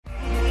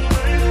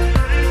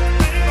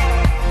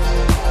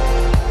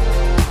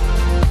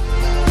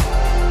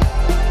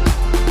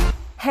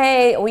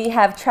Today we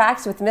have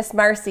Tracks with Miss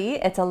Marcie.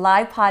 It's a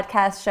live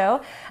podcast show,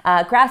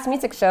 grass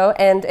music show,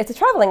 and it's a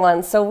traveling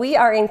one. So we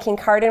are in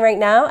Kincardine right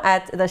now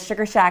at the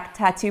Sugar Shack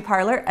Tattoo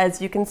Parlour, as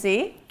you can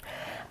see.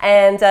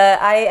 And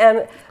I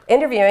am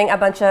interviewing a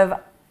bunch of,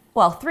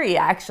 well, three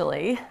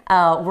actually,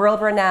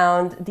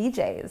 world-renowned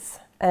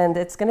DJs. And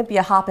it's going to be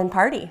a hoppin'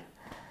 party.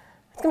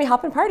 It's going to be a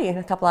hoppin' party in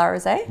a couple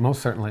hours, eh?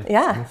 Most certainly.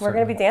 Yeah, Most we're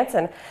going to certainly. be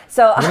dancing.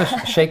 So We're going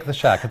to shake the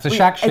shack. It's a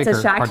shack shaker. It's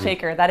a shack party.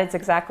 shaker. That is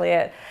exactly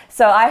it.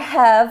 So I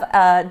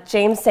have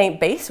James St.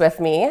 Bass with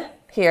me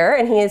here,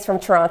 and he is from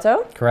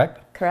Toronto.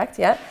 Correct. Correct,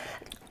 yeah.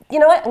 You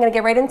know what? I'm going to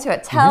get right into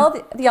it.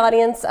 Tell the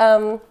audience,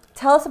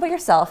 tell us about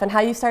yourself and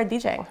how you started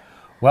DJing.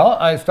 Well,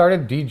 I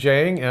started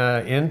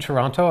DJing in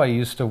Toronto. I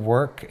used to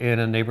work in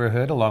a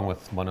neighborhood along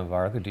with one of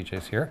our other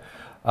DJs here.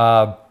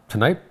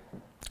 Tonight,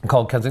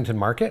 called Kensington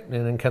Market.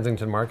 And in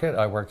Kensington Market,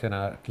 I worked in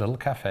a little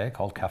cafe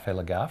called Café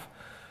Le Gaffe.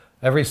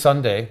 Every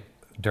Sunday,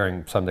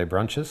 during Sunday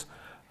brunches,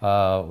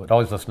 would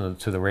always listen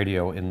to the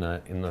radio in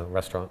the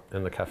restaurant,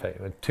 in the cafe.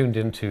 I tuned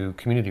into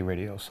community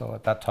radio. So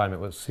at that time, it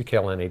was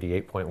CKLN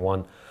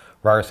 88.1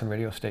 Ryerson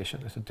radio station.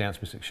 There's a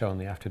dance music show in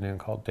the afternoon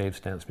called Dave's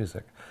Dance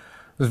Music.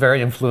 I was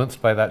very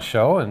influenced by that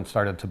show and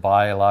started to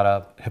buy a lot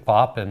of hip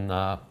hop, and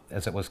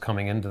as it was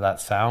coming into that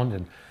sound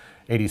in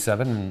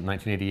 87 and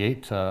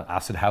 1988,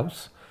 acid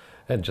house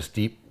and just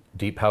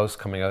deep house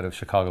coming out of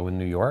Chicago and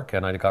New York,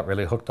 and I got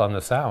really hooked on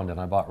the sound, and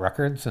I bought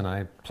records and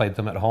I played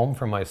them at home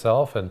for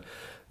myself, and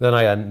then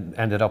I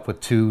ended up with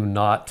two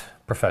not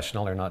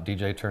professional or not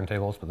DJ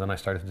turntables, but then I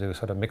started to do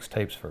sort of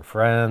mixtapes for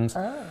friends,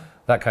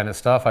 that kind of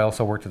stuff. I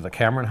also worked at the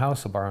Cameron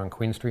House, a bar on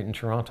Queen Street in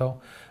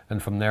Toronto,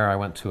 and from there I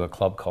went to a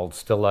club called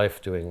Still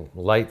Life doing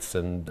lights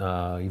and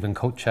even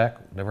coat check,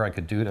 whatever I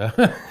could do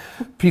to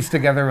piece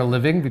together a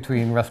living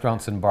between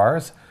restaurants and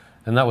bars.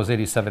 And that was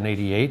 87,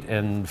 88,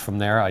 and from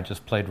there I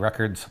just played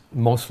records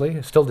mostly.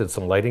 I still did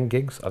some lighting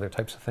gigs, other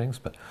types of things,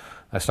 but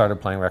I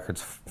started playing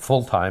records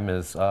full-time,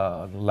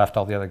 left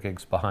all the other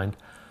gigs behind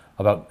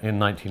about in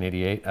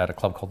 1988 at a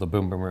club called the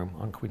Boom Boom Room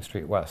on Queen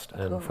Street West.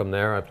 And from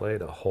there I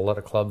played a whole lot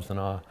of clubs and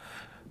a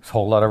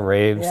whole lot of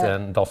raves,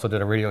 and also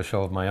did a radio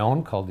show of my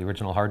own called the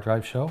Original Hard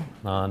Drive Show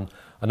on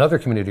another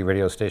community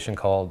radio station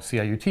called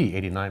CIUT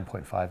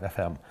 89.5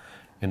 FM.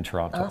 In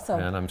Toronto. Awesome.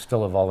 And I'm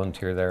still a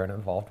volunteer there and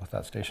involved with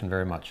that station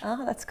very much.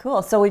 Oh, that's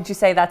cool. So would you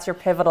say that's your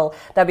pivotal,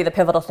 that'd be the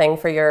pivotal thing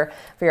for your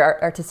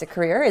artistic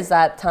career? Is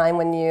that time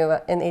when you,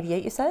 in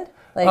 88 you said?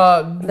 Like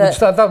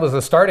that was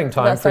the starting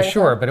time for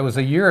sure, time. but it was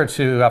a year or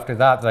two after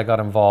that I got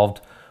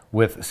involved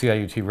with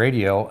CIUT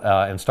Radio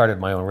and started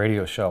my own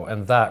radio show,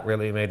 and that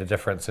really made a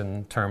difference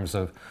in terms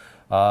of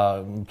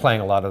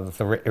playing a lot of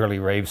the early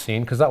rave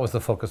scene, because that was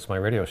the focus of my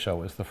radio show.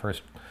 It was the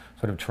first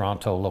sort of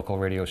Toronto local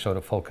radio show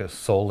to focus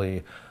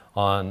solely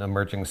on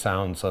emerging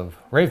sounds of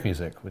rave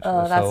music, which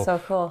was so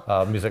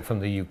cool. Music from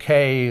the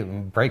UK,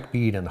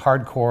 breakbeat and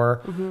hardcore,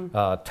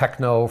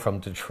 techno from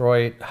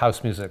Detroit,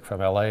 house music from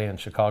LA and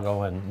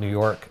Chicago and New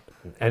York,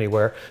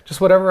 anywhere. Just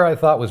whatever I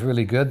thought was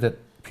really good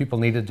that people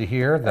needed to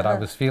hear, that I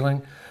was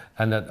feeling,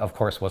 and that of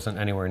course wasn't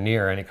anywhere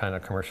near any kind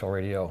of commercial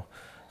radio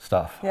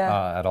stuff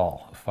at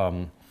all.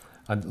 From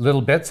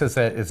little bits as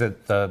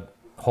it the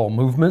whole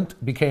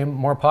movement became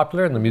more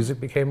popular and the music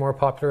became more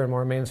popular and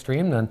more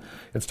mainstream, then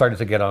it started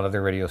to get on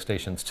other radio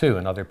stations too,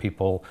 and other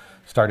people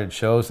started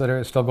shows that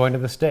are still going to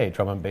this day,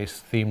 drum and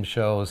bass themed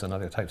shows and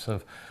other types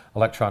of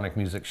electronic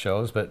music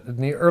shows. But in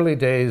the early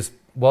days,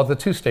 well, the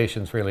two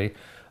stations really,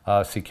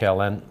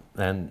 CKLN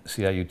and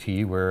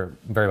CIUT, were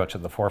very much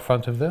at the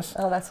forefront of this.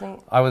 Oh, that's neat.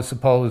 I would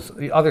suppose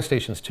the other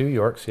stations too,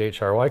 York,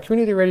 CHRY,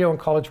 community radio and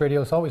college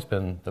radio has always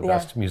been the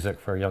best music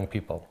for young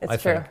people.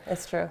 It's true.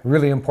 It's true.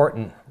 Really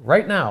important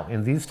right now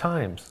in these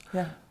times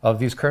of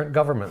these current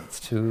governments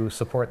to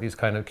support these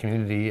kind of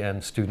community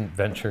and student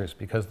ventures,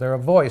 because they're a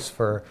voice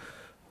for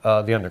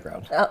the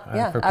underground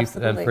and for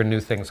people and for new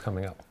things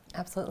coming up.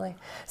 Absolutely.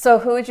 So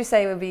who would you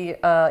say would be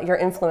your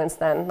influence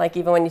then? Like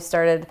even when you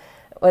started,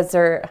 was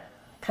there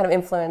kind of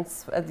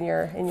influence in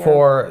your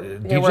for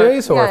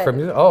DJs work? Or for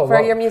music? Oh,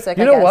 for your music.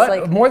 You know what?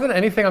 Like, more than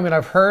anything, I mean,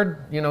 I've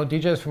heard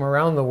DJs from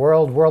around the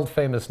world, world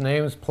famous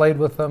names, played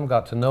with them,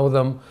 got to know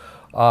them.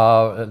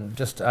 And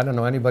just I don't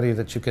know anybody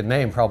that you could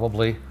name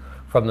probably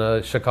from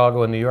the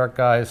Chicago and New York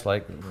guys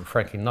like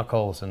Frankie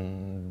Knuckles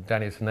and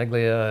Danny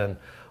Tenaglia and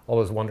all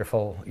those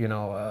wonderful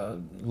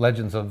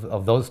legends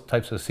of those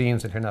types of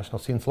scenes, international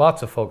scenes.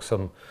 Lots of folks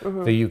from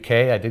the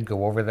UK. I did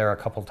go over there a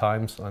couple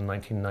times in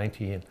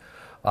 1990 and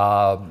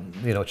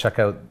check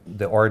out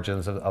the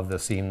origins of the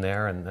scene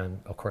there, and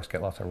of course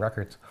get lots of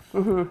records.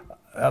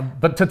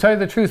 But to tell you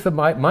the truth,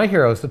 my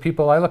heroes, the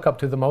people I look up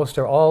to the most,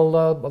 are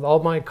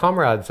all my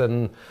comrades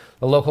and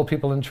the local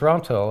people in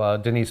Toronto.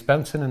 Denise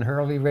Benson and her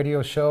early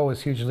radio show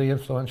was hugely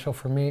influential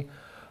for me.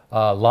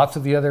 Lots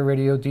of the other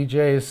radio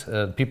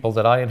DJs, people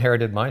that I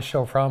inherited my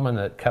show from and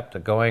that kept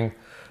it going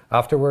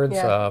afterwards.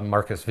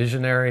 Marcus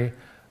Visionary,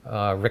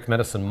 Rick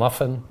Medicine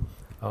Muffin.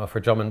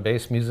 For drum and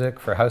bass music,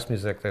 for house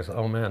music, there's,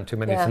 oh man, too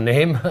many to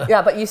name.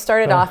 But you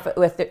started off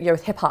with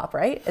hip hop,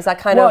 right? Is that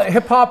kind of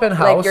hip hop and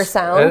house, like your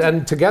sound?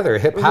 and together,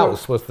 hip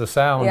house was the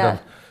sound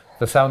of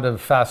the sound of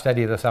Fast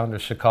Eddie, the sound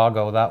of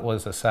Chicago, that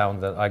was a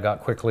sound that I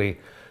got quickly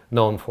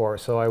known for.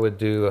 So I would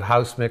do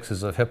house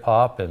mixes of hip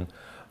hop and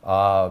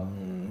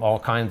all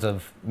kinds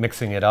of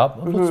mixing it up.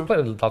 Let's play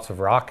lots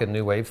of rock and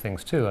new wave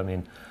things too. I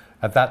mean,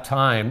 at that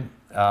time,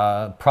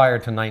 prior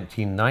to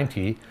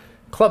 1990,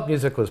 club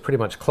music was pretty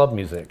much club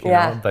music, you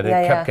know, but it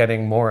kept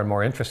getting more and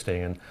more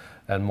interesting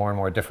and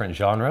more different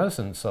genres.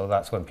 And so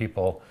that's when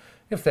people,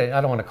 I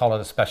don't want to call it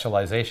a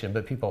specialization,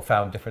 but people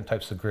found different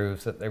types of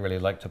grooves that they really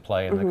liked to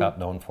play and they got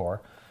known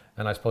for.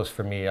 And I suppose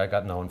for me, I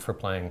got known for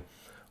playing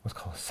what's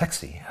called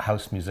sexy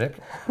house music.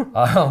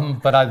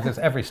 But there's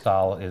every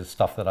style is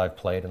stuff that I've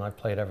played, and I've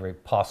played every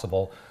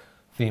possible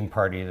theme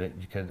party that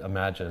you could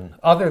imagine,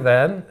 other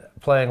than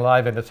playing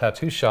live in a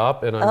tattoo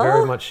shop. And I'm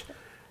very much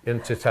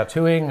into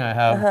tattooing. I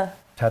have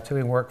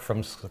tattooing work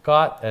from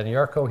Scott and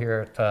Yarko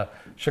here at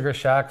Sugar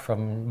Shack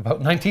from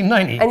about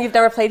 1990. And you've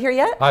never played here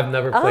yet? I've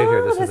never played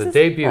here. This is a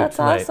debut that's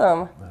tonight. That's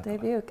awesome.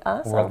 Debut,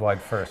 awesome. Worldwide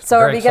first. So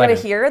are we going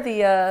to hear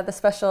the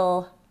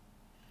special,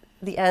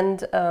 the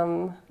end,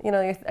 you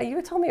know,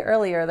 you told me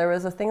earlier there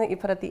was a thing that you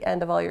put at the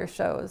end of all your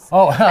shows.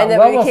 Oh, and then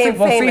well, we'll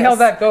see how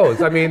that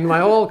goes. I mean, my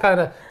whole kind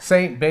of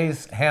Saint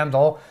Bass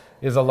handle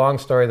is a long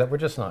story that we're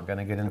just not going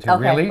to get into,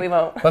 really. We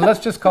won't. But let's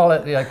just call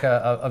it like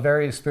a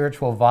very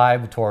spiritual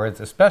vibe towards,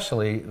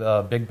 especially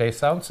big bass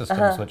sound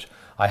systems, which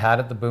I had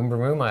at the Boom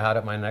Boom Room. I had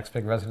at my next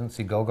big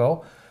residency,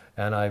 Go-Go.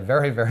 And I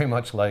very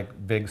much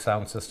like big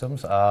sound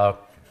systems,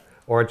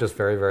 or just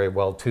very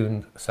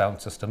well-tuned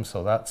sound systems.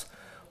 So that's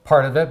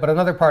part of it. But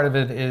another part of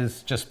it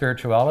is just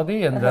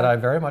spirituality, and that I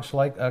very much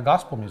like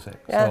gospel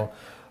music. Yeah.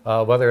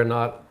 So whether or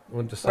not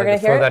we'll decide to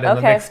throw that in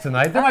the mix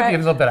tonight, there might be a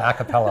little bit of a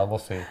cappella. We'll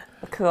see.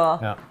 Cool.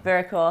 Yeah.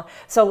 Very cool.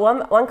 So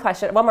one more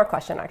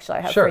question actually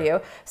I have for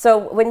you. So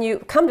when you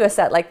come to a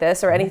set like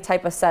this, or any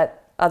type of set,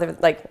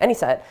 any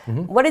set,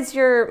 what is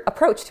your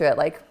approach to it?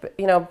 Like,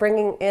 you know,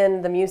 bringing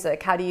in the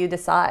music, how do you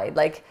decide?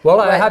 Like,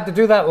 well, I had to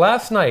do that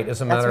last night,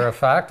 as a matter of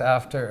fact,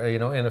 after, you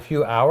know, in a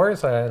few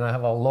hours, and I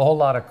have a whole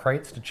lot of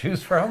crates to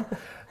choose from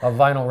of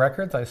vinyl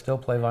records. I still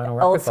play vinyl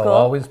records. Old school. I'll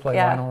always play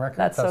vinyl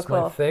records. That's so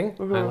cool. My thing.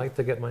 I like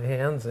to get my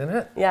hands in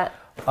it. Yeah.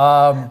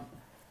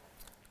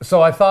 So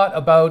I thought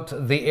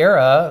about the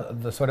era,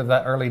 the sort of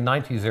that early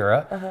 90s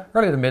era,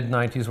 early to mid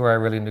 90s, where I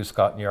really knew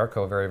Scott and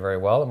Yarko very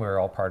well, and we were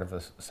all part of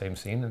the same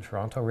scene in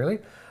Toronto, really.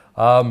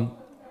 But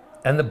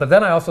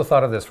then I also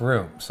thought of this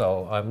room.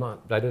 So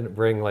I didn't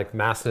bring like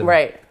massive,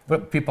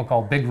 what people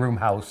call big room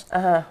house,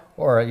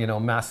 or, you know,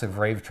 massive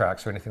rave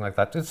tracks or anything like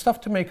that. It's stuff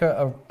to make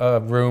a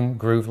room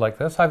groove like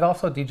this. I've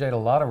also DJ'd a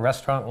lot of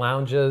restaurant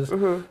lounges,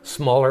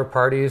 smaller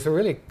parties. They're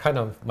really kind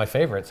of my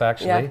favorites,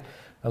 actually. Yeah.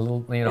 A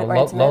little, you know,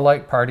 low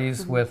light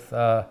parties with,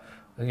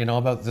 you know,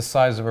 about this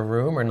size of a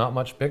room or not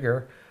much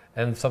bigger.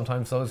 And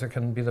sometimes those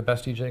can be the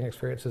best DJing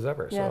experiences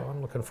ever. So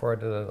I'm looking forward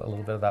to a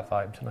little bit of that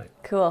vibe tonight.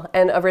 Cool.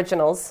 And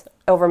originals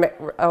over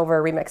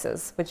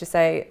remixes, would you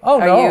say? Oh,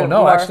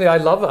 no. Actually, I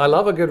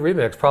love a good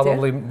remix.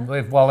 Probably,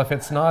 if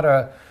it's not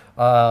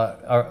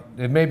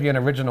it may be an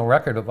original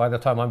record, but by the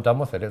time I'm done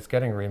with it, it's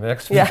getting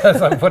remixed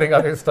because I'm putting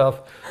other stuff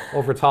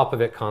over top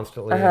of it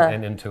constantly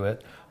and into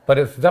it. But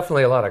it's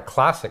definitely a lot of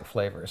classic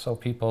flavor. So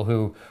people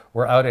who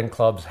were out in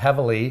clubs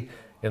heavily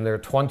in their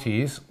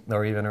 20s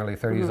or even early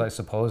 30s, I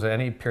suppose,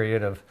 any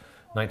period of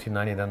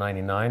 1990 to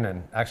 99,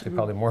 and actually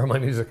probably more of my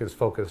music is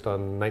focused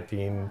on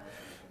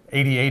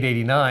 1988,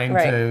 89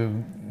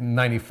 to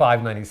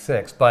 95,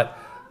 96. But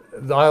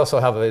I also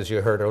have, as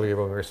you heard earlier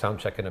when we were sound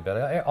checking a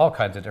bit, all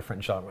kinds of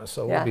different genres.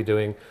 So we'll be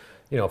doing,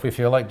 you know, if we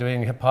feel like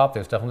doing hip hop,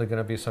 there's definitely going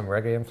to be some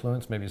reggae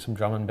influence, maybe some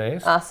drum and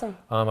bass. Awesome.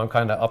 I'm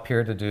kind of up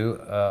here to do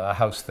a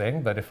house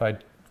thing, but if I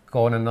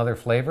go in another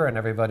flavor and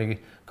everybody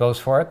goes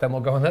for it, then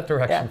we'll go in that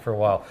direction for a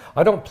while.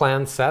 I don't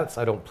plan sets.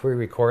 I don't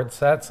pre-record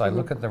sets. I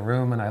look at the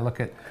room and I look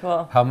at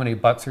how many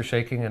butts are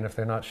shaking, and if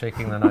they're not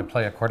shaking, then I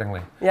play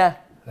accordingly. Yeah.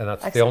 And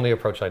that's the only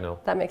approach I know.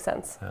 That makes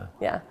sense.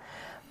 Yeah.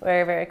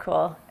 Very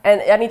cool.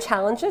 And any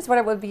challenges?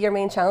 What would be your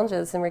main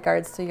challenges in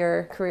regards to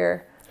your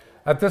career?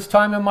 At this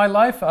time in my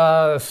life,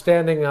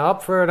 standing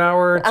up for an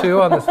hour or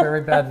two on this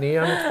very bad knee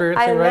I'm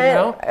experiencing right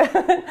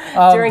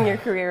now. During your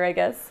career, I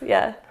guess.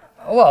 Yeah.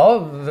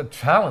 Well, the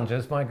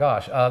challenges, my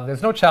gosh.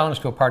 There's no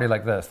challenge to a party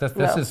like this.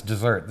 This is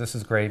dessert. This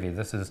is gravy.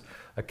 This is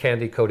a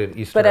candy-coated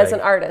Easter egg. But as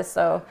an artist,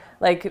 so,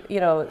 like,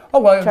 you know... Oh,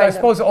 well, I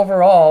suppose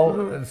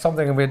overall,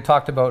 something we had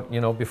talked about,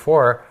 you know,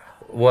 before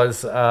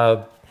was...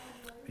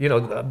 you know,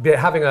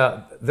 having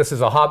this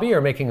is a hobby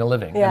or making a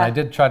living. And I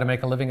did try to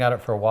make a living at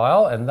it for a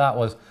while, and that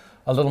was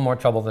a little more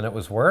trouble than it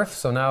was worth.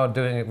 So now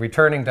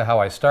returning to how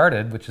I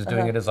started, which is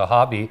doing it as a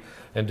hobby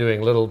and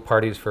doing little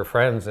parties for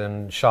friends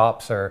in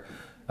shops or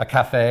a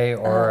cafe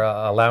or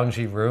a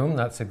loungy room,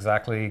 that's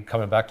exactly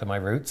coming back to my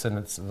roots, and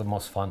it's the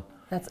most fun.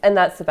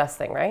 That's the best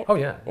thing, right? Oh,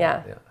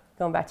 yeah.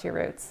 Going back to your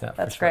roots. Yeah,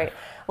 that's great.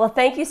 Well,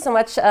 thank you so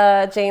much,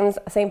 James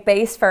St.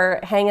 Bass, for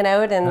hanging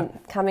out and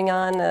coming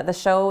on the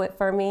show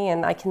for me,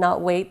 and I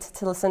cannot wait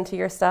to listen to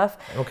your stuff.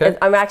 Okay.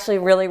 I'm actually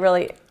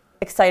really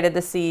excited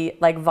to see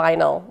like the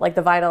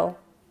vinyl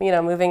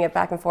moving it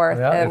back and forth.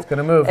 Yeah, and it's going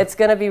to move. It's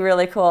going to be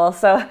really cool.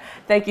 So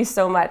thank you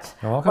so much.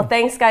 You're welcome. Well,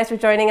 thanks guys for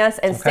joining us,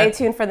 and stay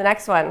tuned for the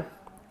next one.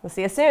 We'll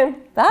see you soon.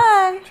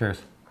 Bye.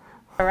 Cheers.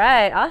 All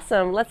right,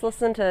 awesome. Let's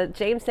listen to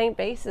James St.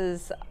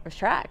 Bass's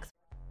tracks.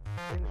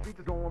 In the streets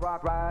is going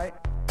rock right.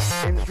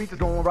 In the streets is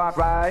going rock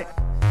right.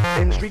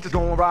 In the streets is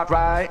going rock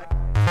right.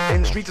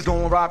 In the streets is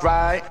going rock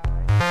right.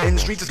 In the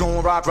streets is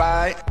going rock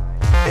right.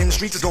 In the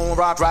streets is going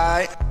rock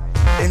right.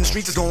 In the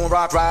streets is going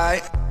rock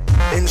right.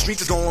 In the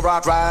streets is going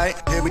rock right.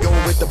 Here we go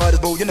with the butters,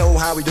 boo, you know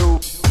how we do.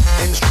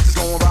 In the streets is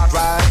going rock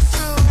right.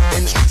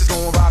 In the streets is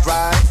going rock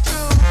right.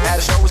 At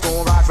the show is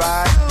going rock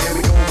right. Here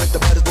we go with the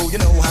butters, boo, you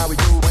know how we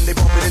do. When they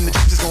bump it in the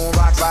streets is going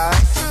rock right.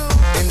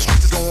 In the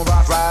streets is going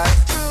rock right.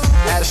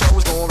 At the show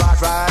is going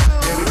rock right.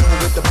 Here we go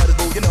with the butters,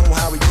 boo, you know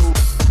how we do.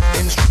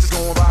 In the streets is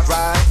going rock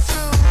right.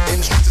 In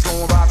the streets is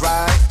going rock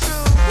right.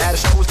 At the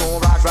show is going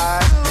rock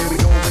right. Here we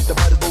go with the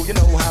butters, boo, you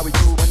know how we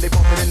do. When they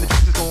bump it in the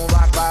streets is going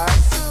rock right.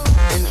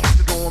 In the streets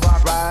is going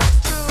rock right.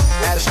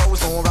 At the show is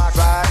going rock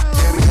right.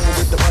 Here we go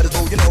with the butters,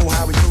 boo, you know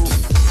how we do.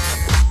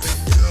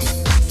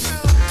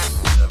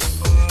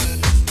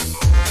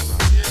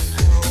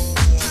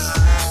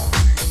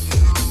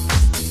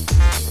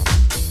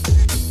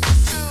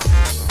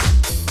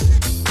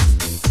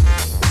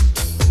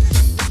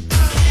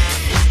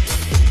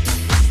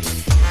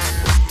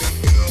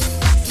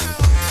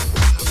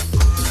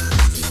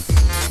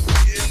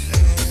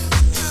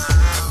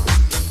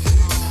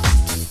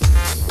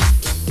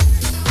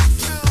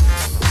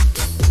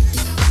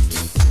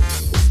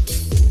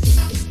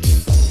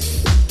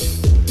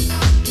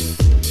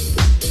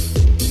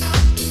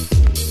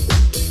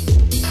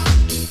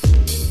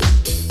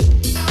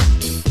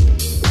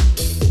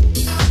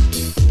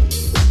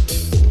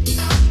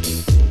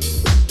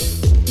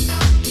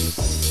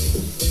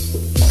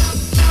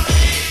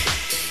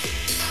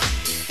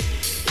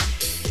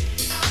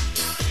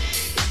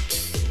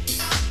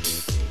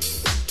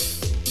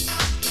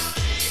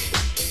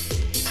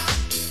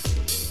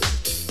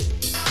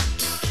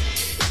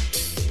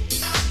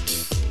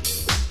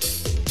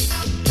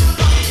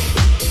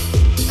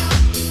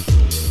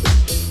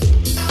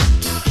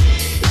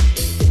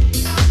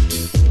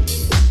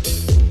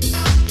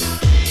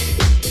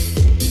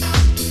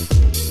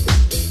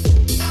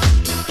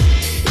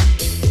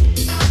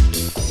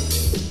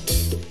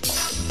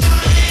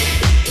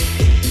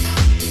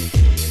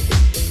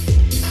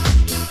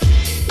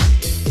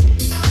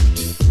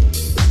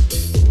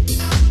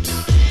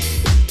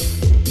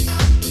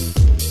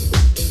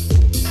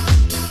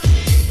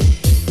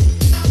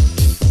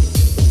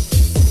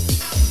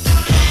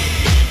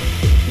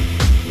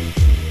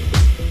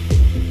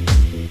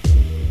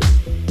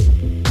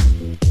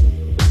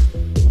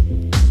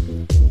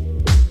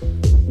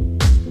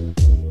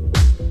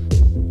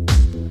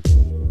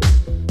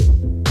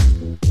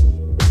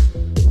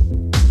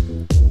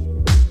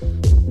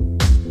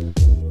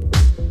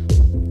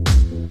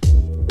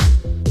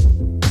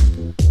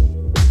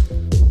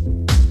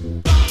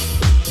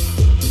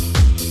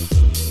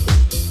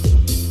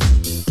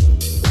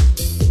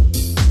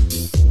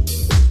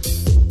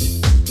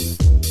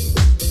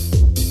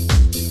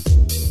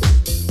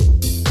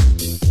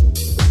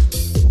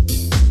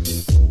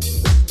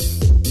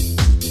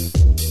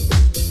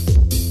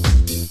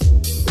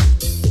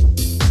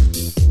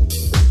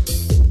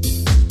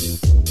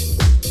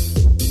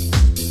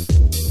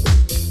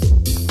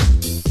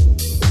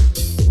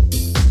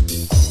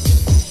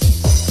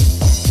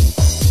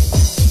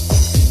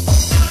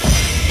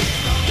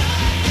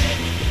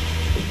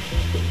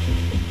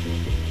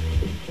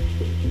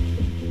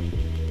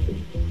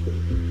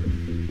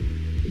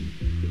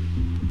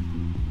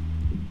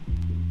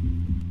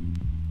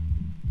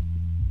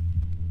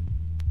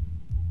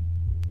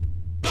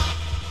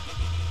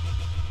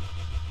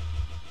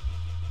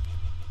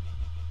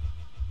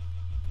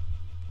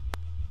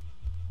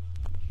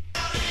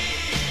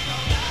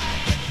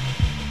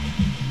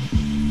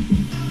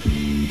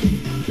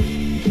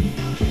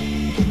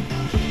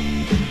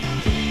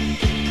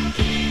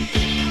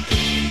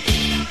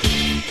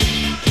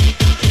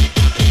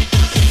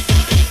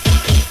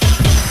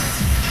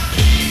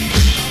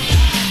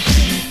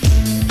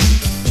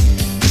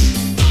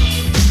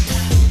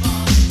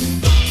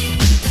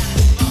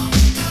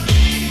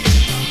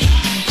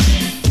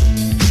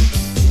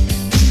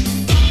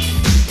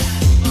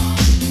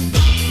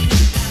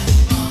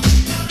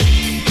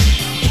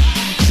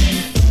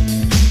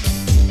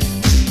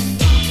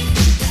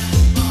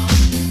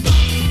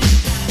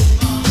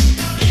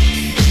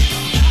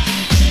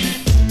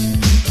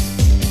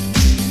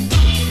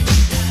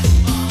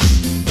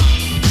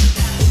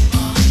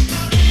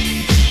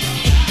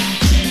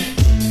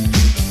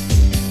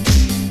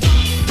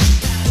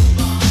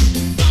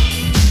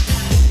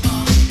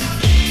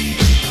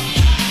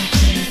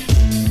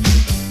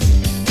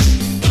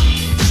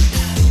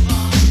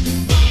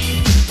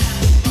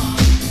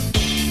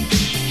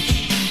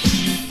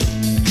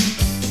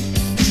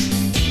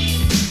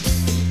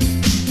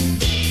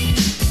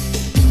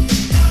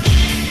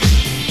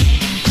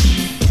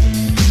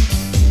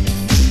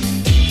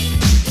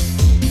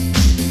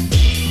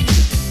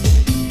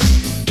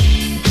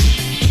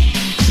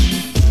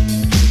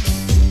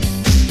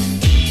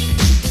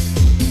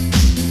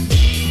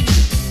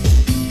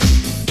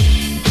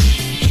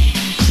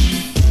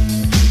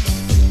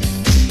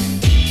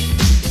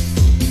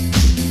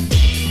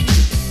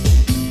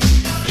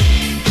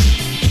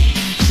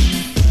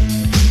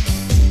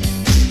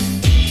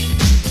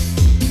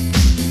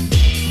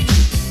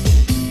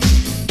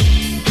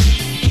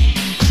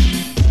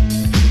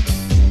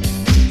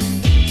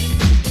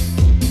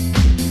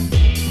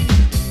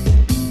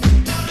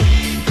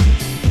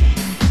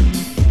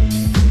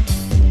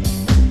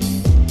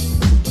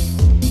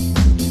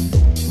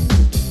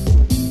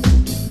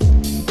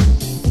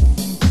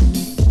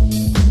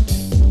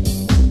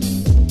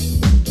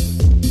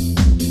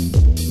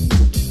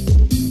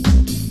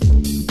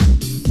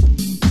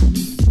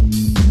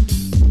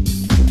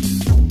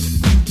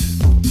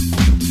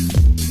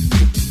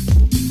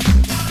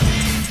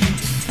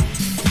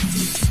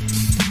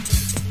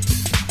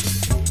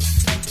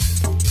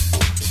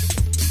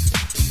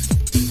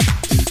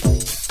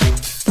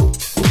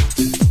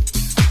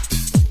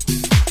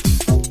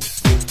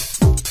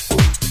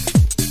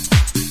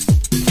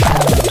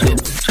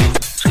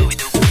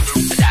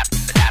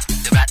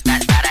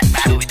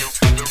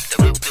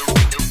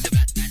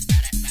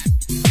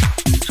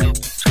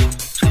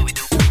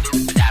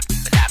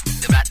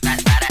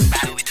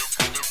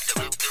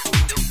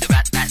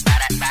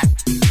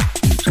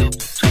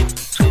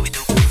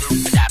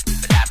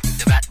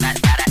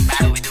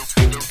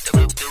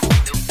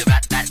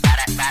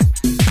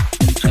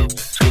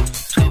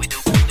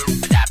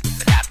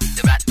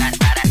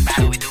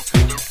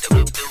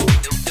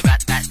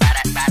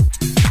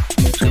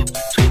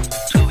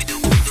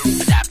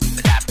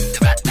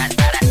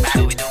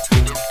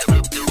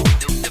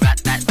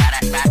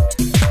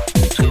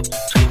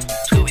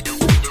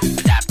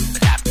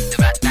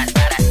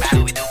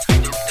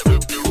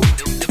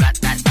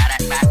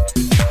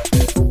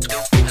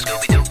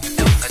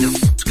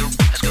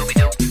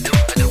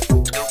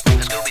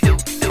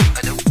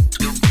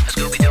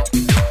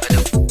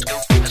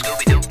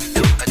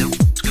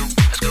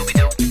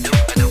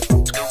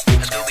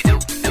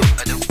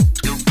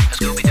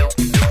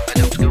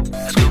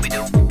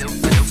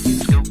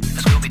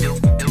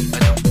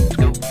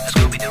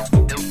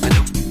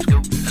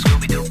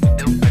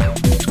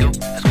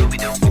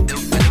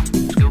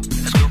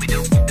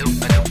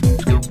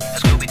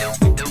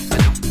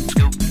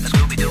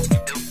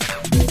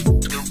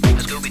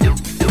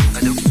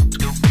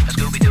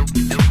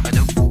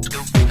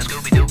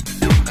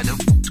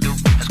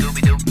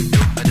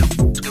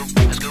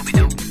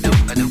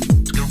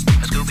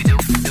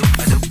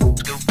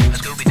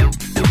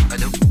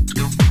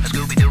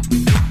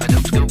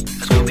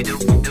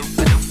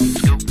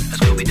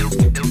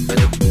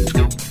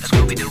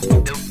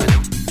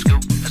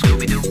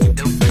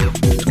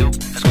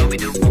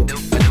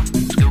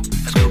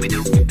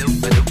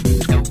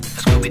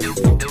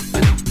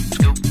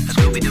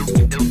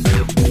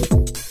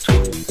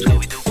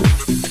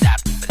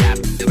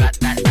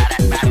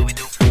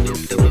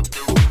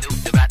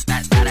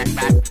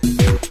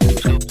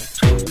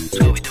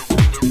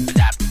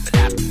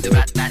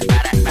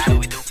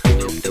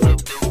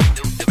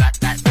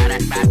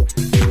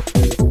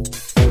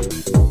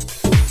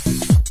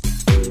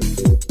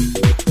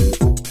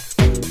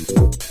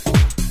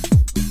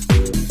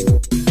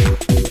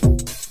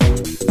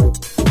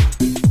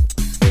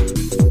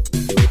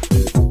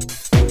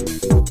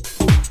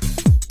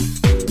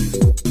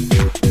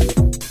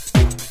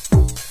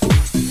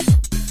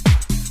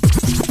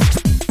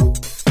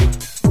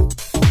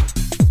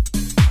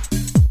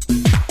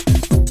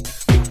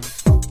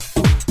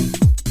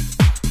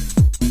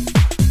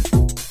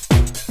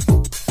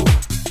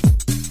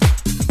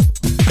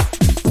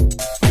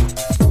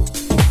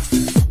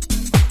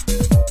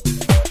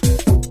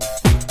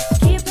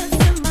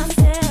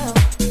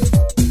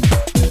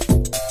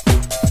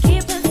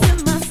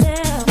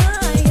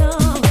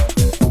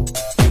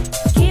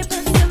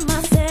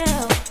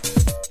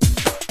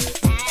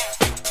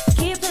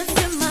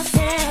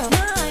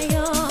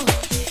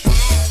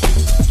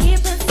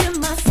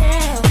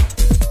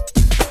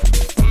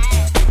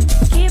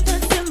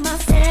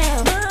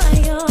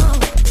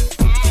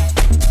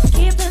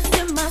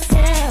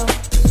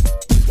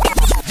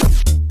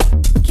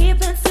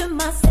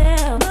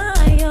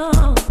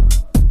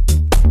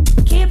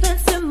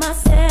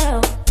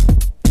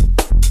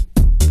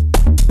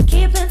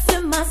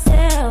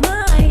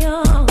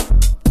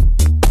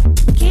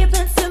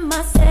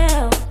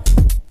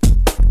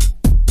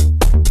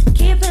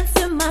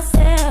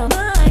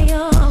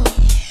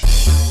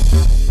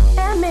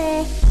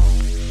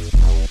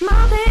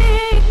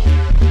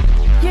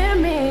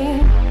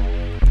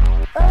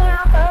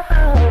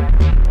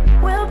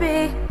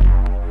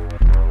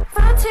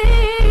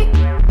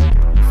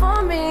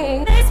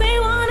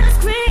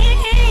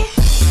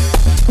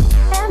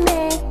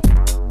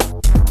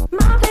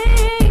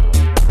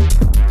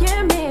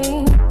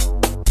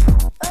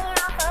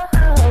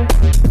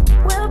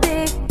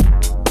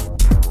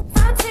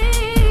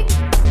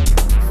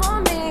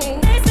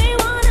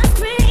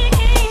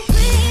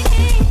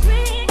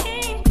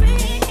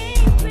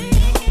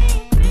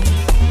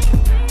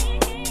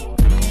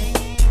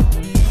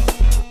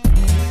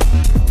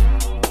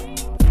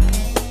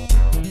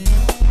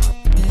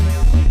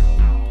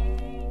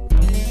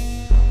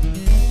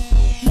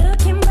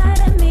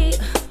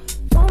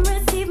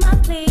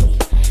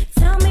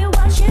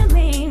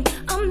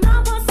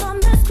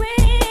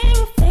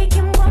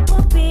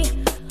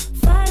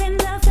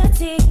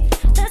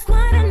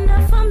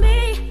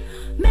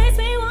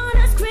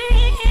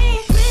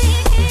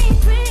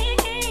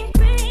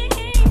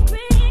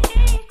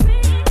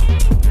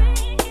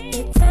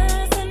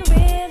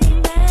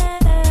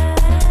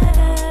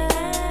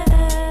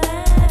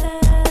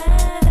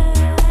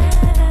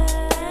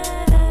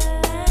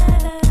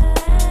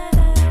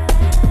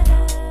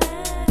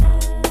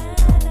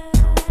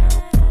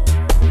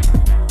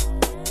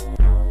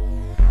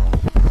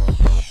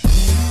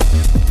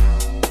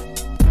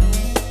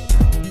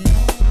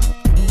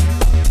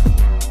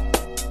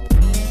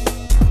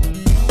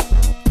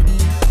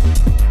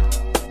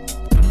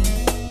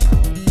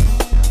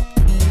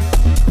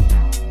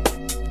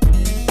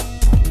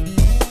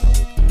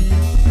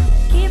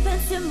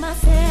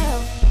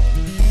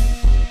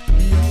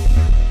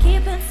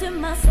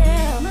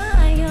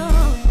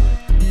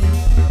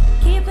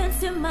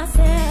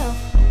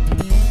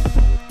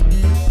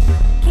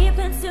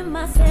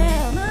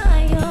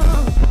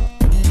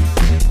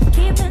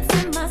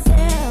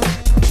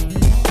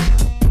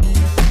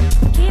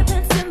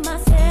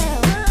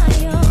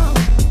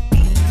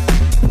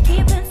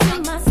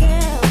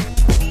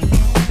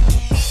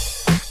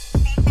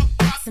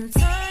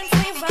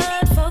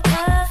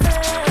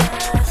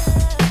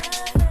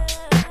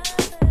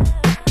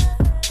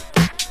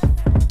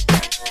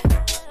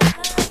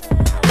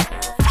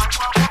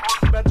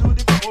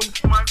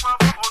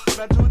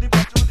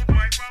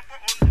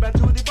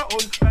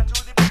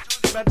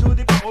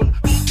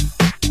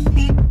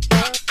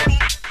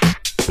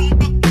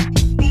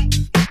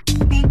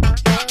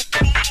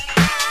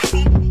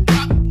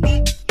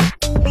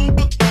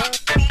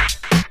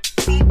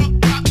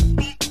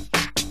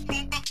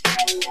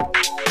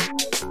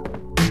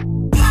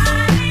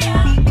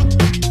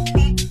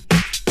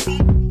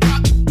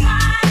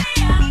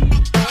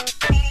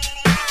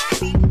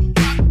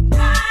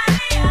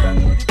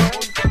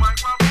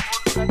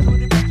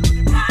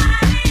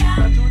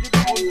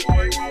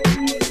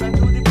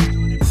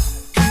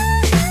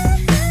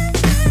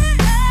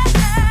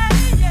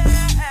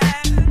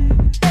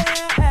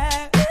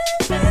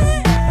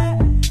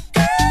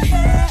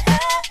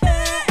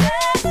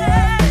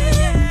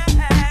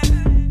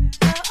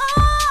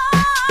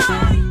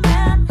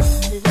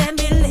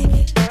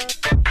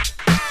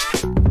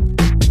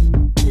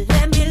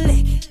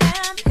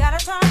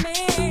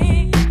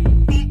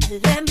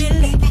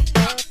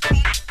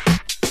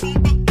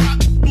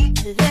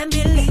 Let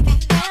me lick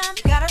it.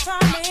 You gotta tell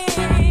me.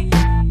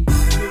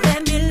 Let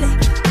me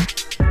lick it.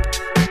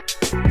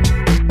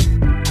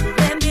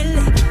 Let me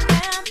lick it.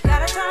 You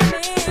gotta tell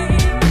me.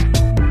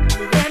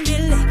 Let me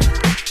lick it.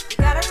 You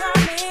gotta tell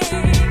me.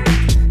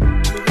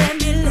 Let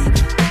me lick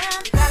it.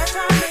 You gotta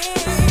tell me.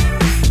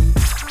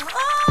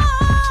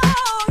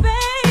 Oh,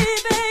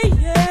 baby,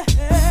 yeah.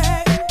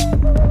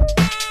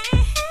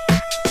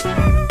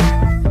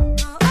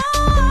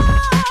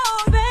 Oh,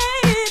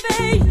 baby,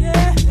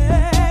 yeah.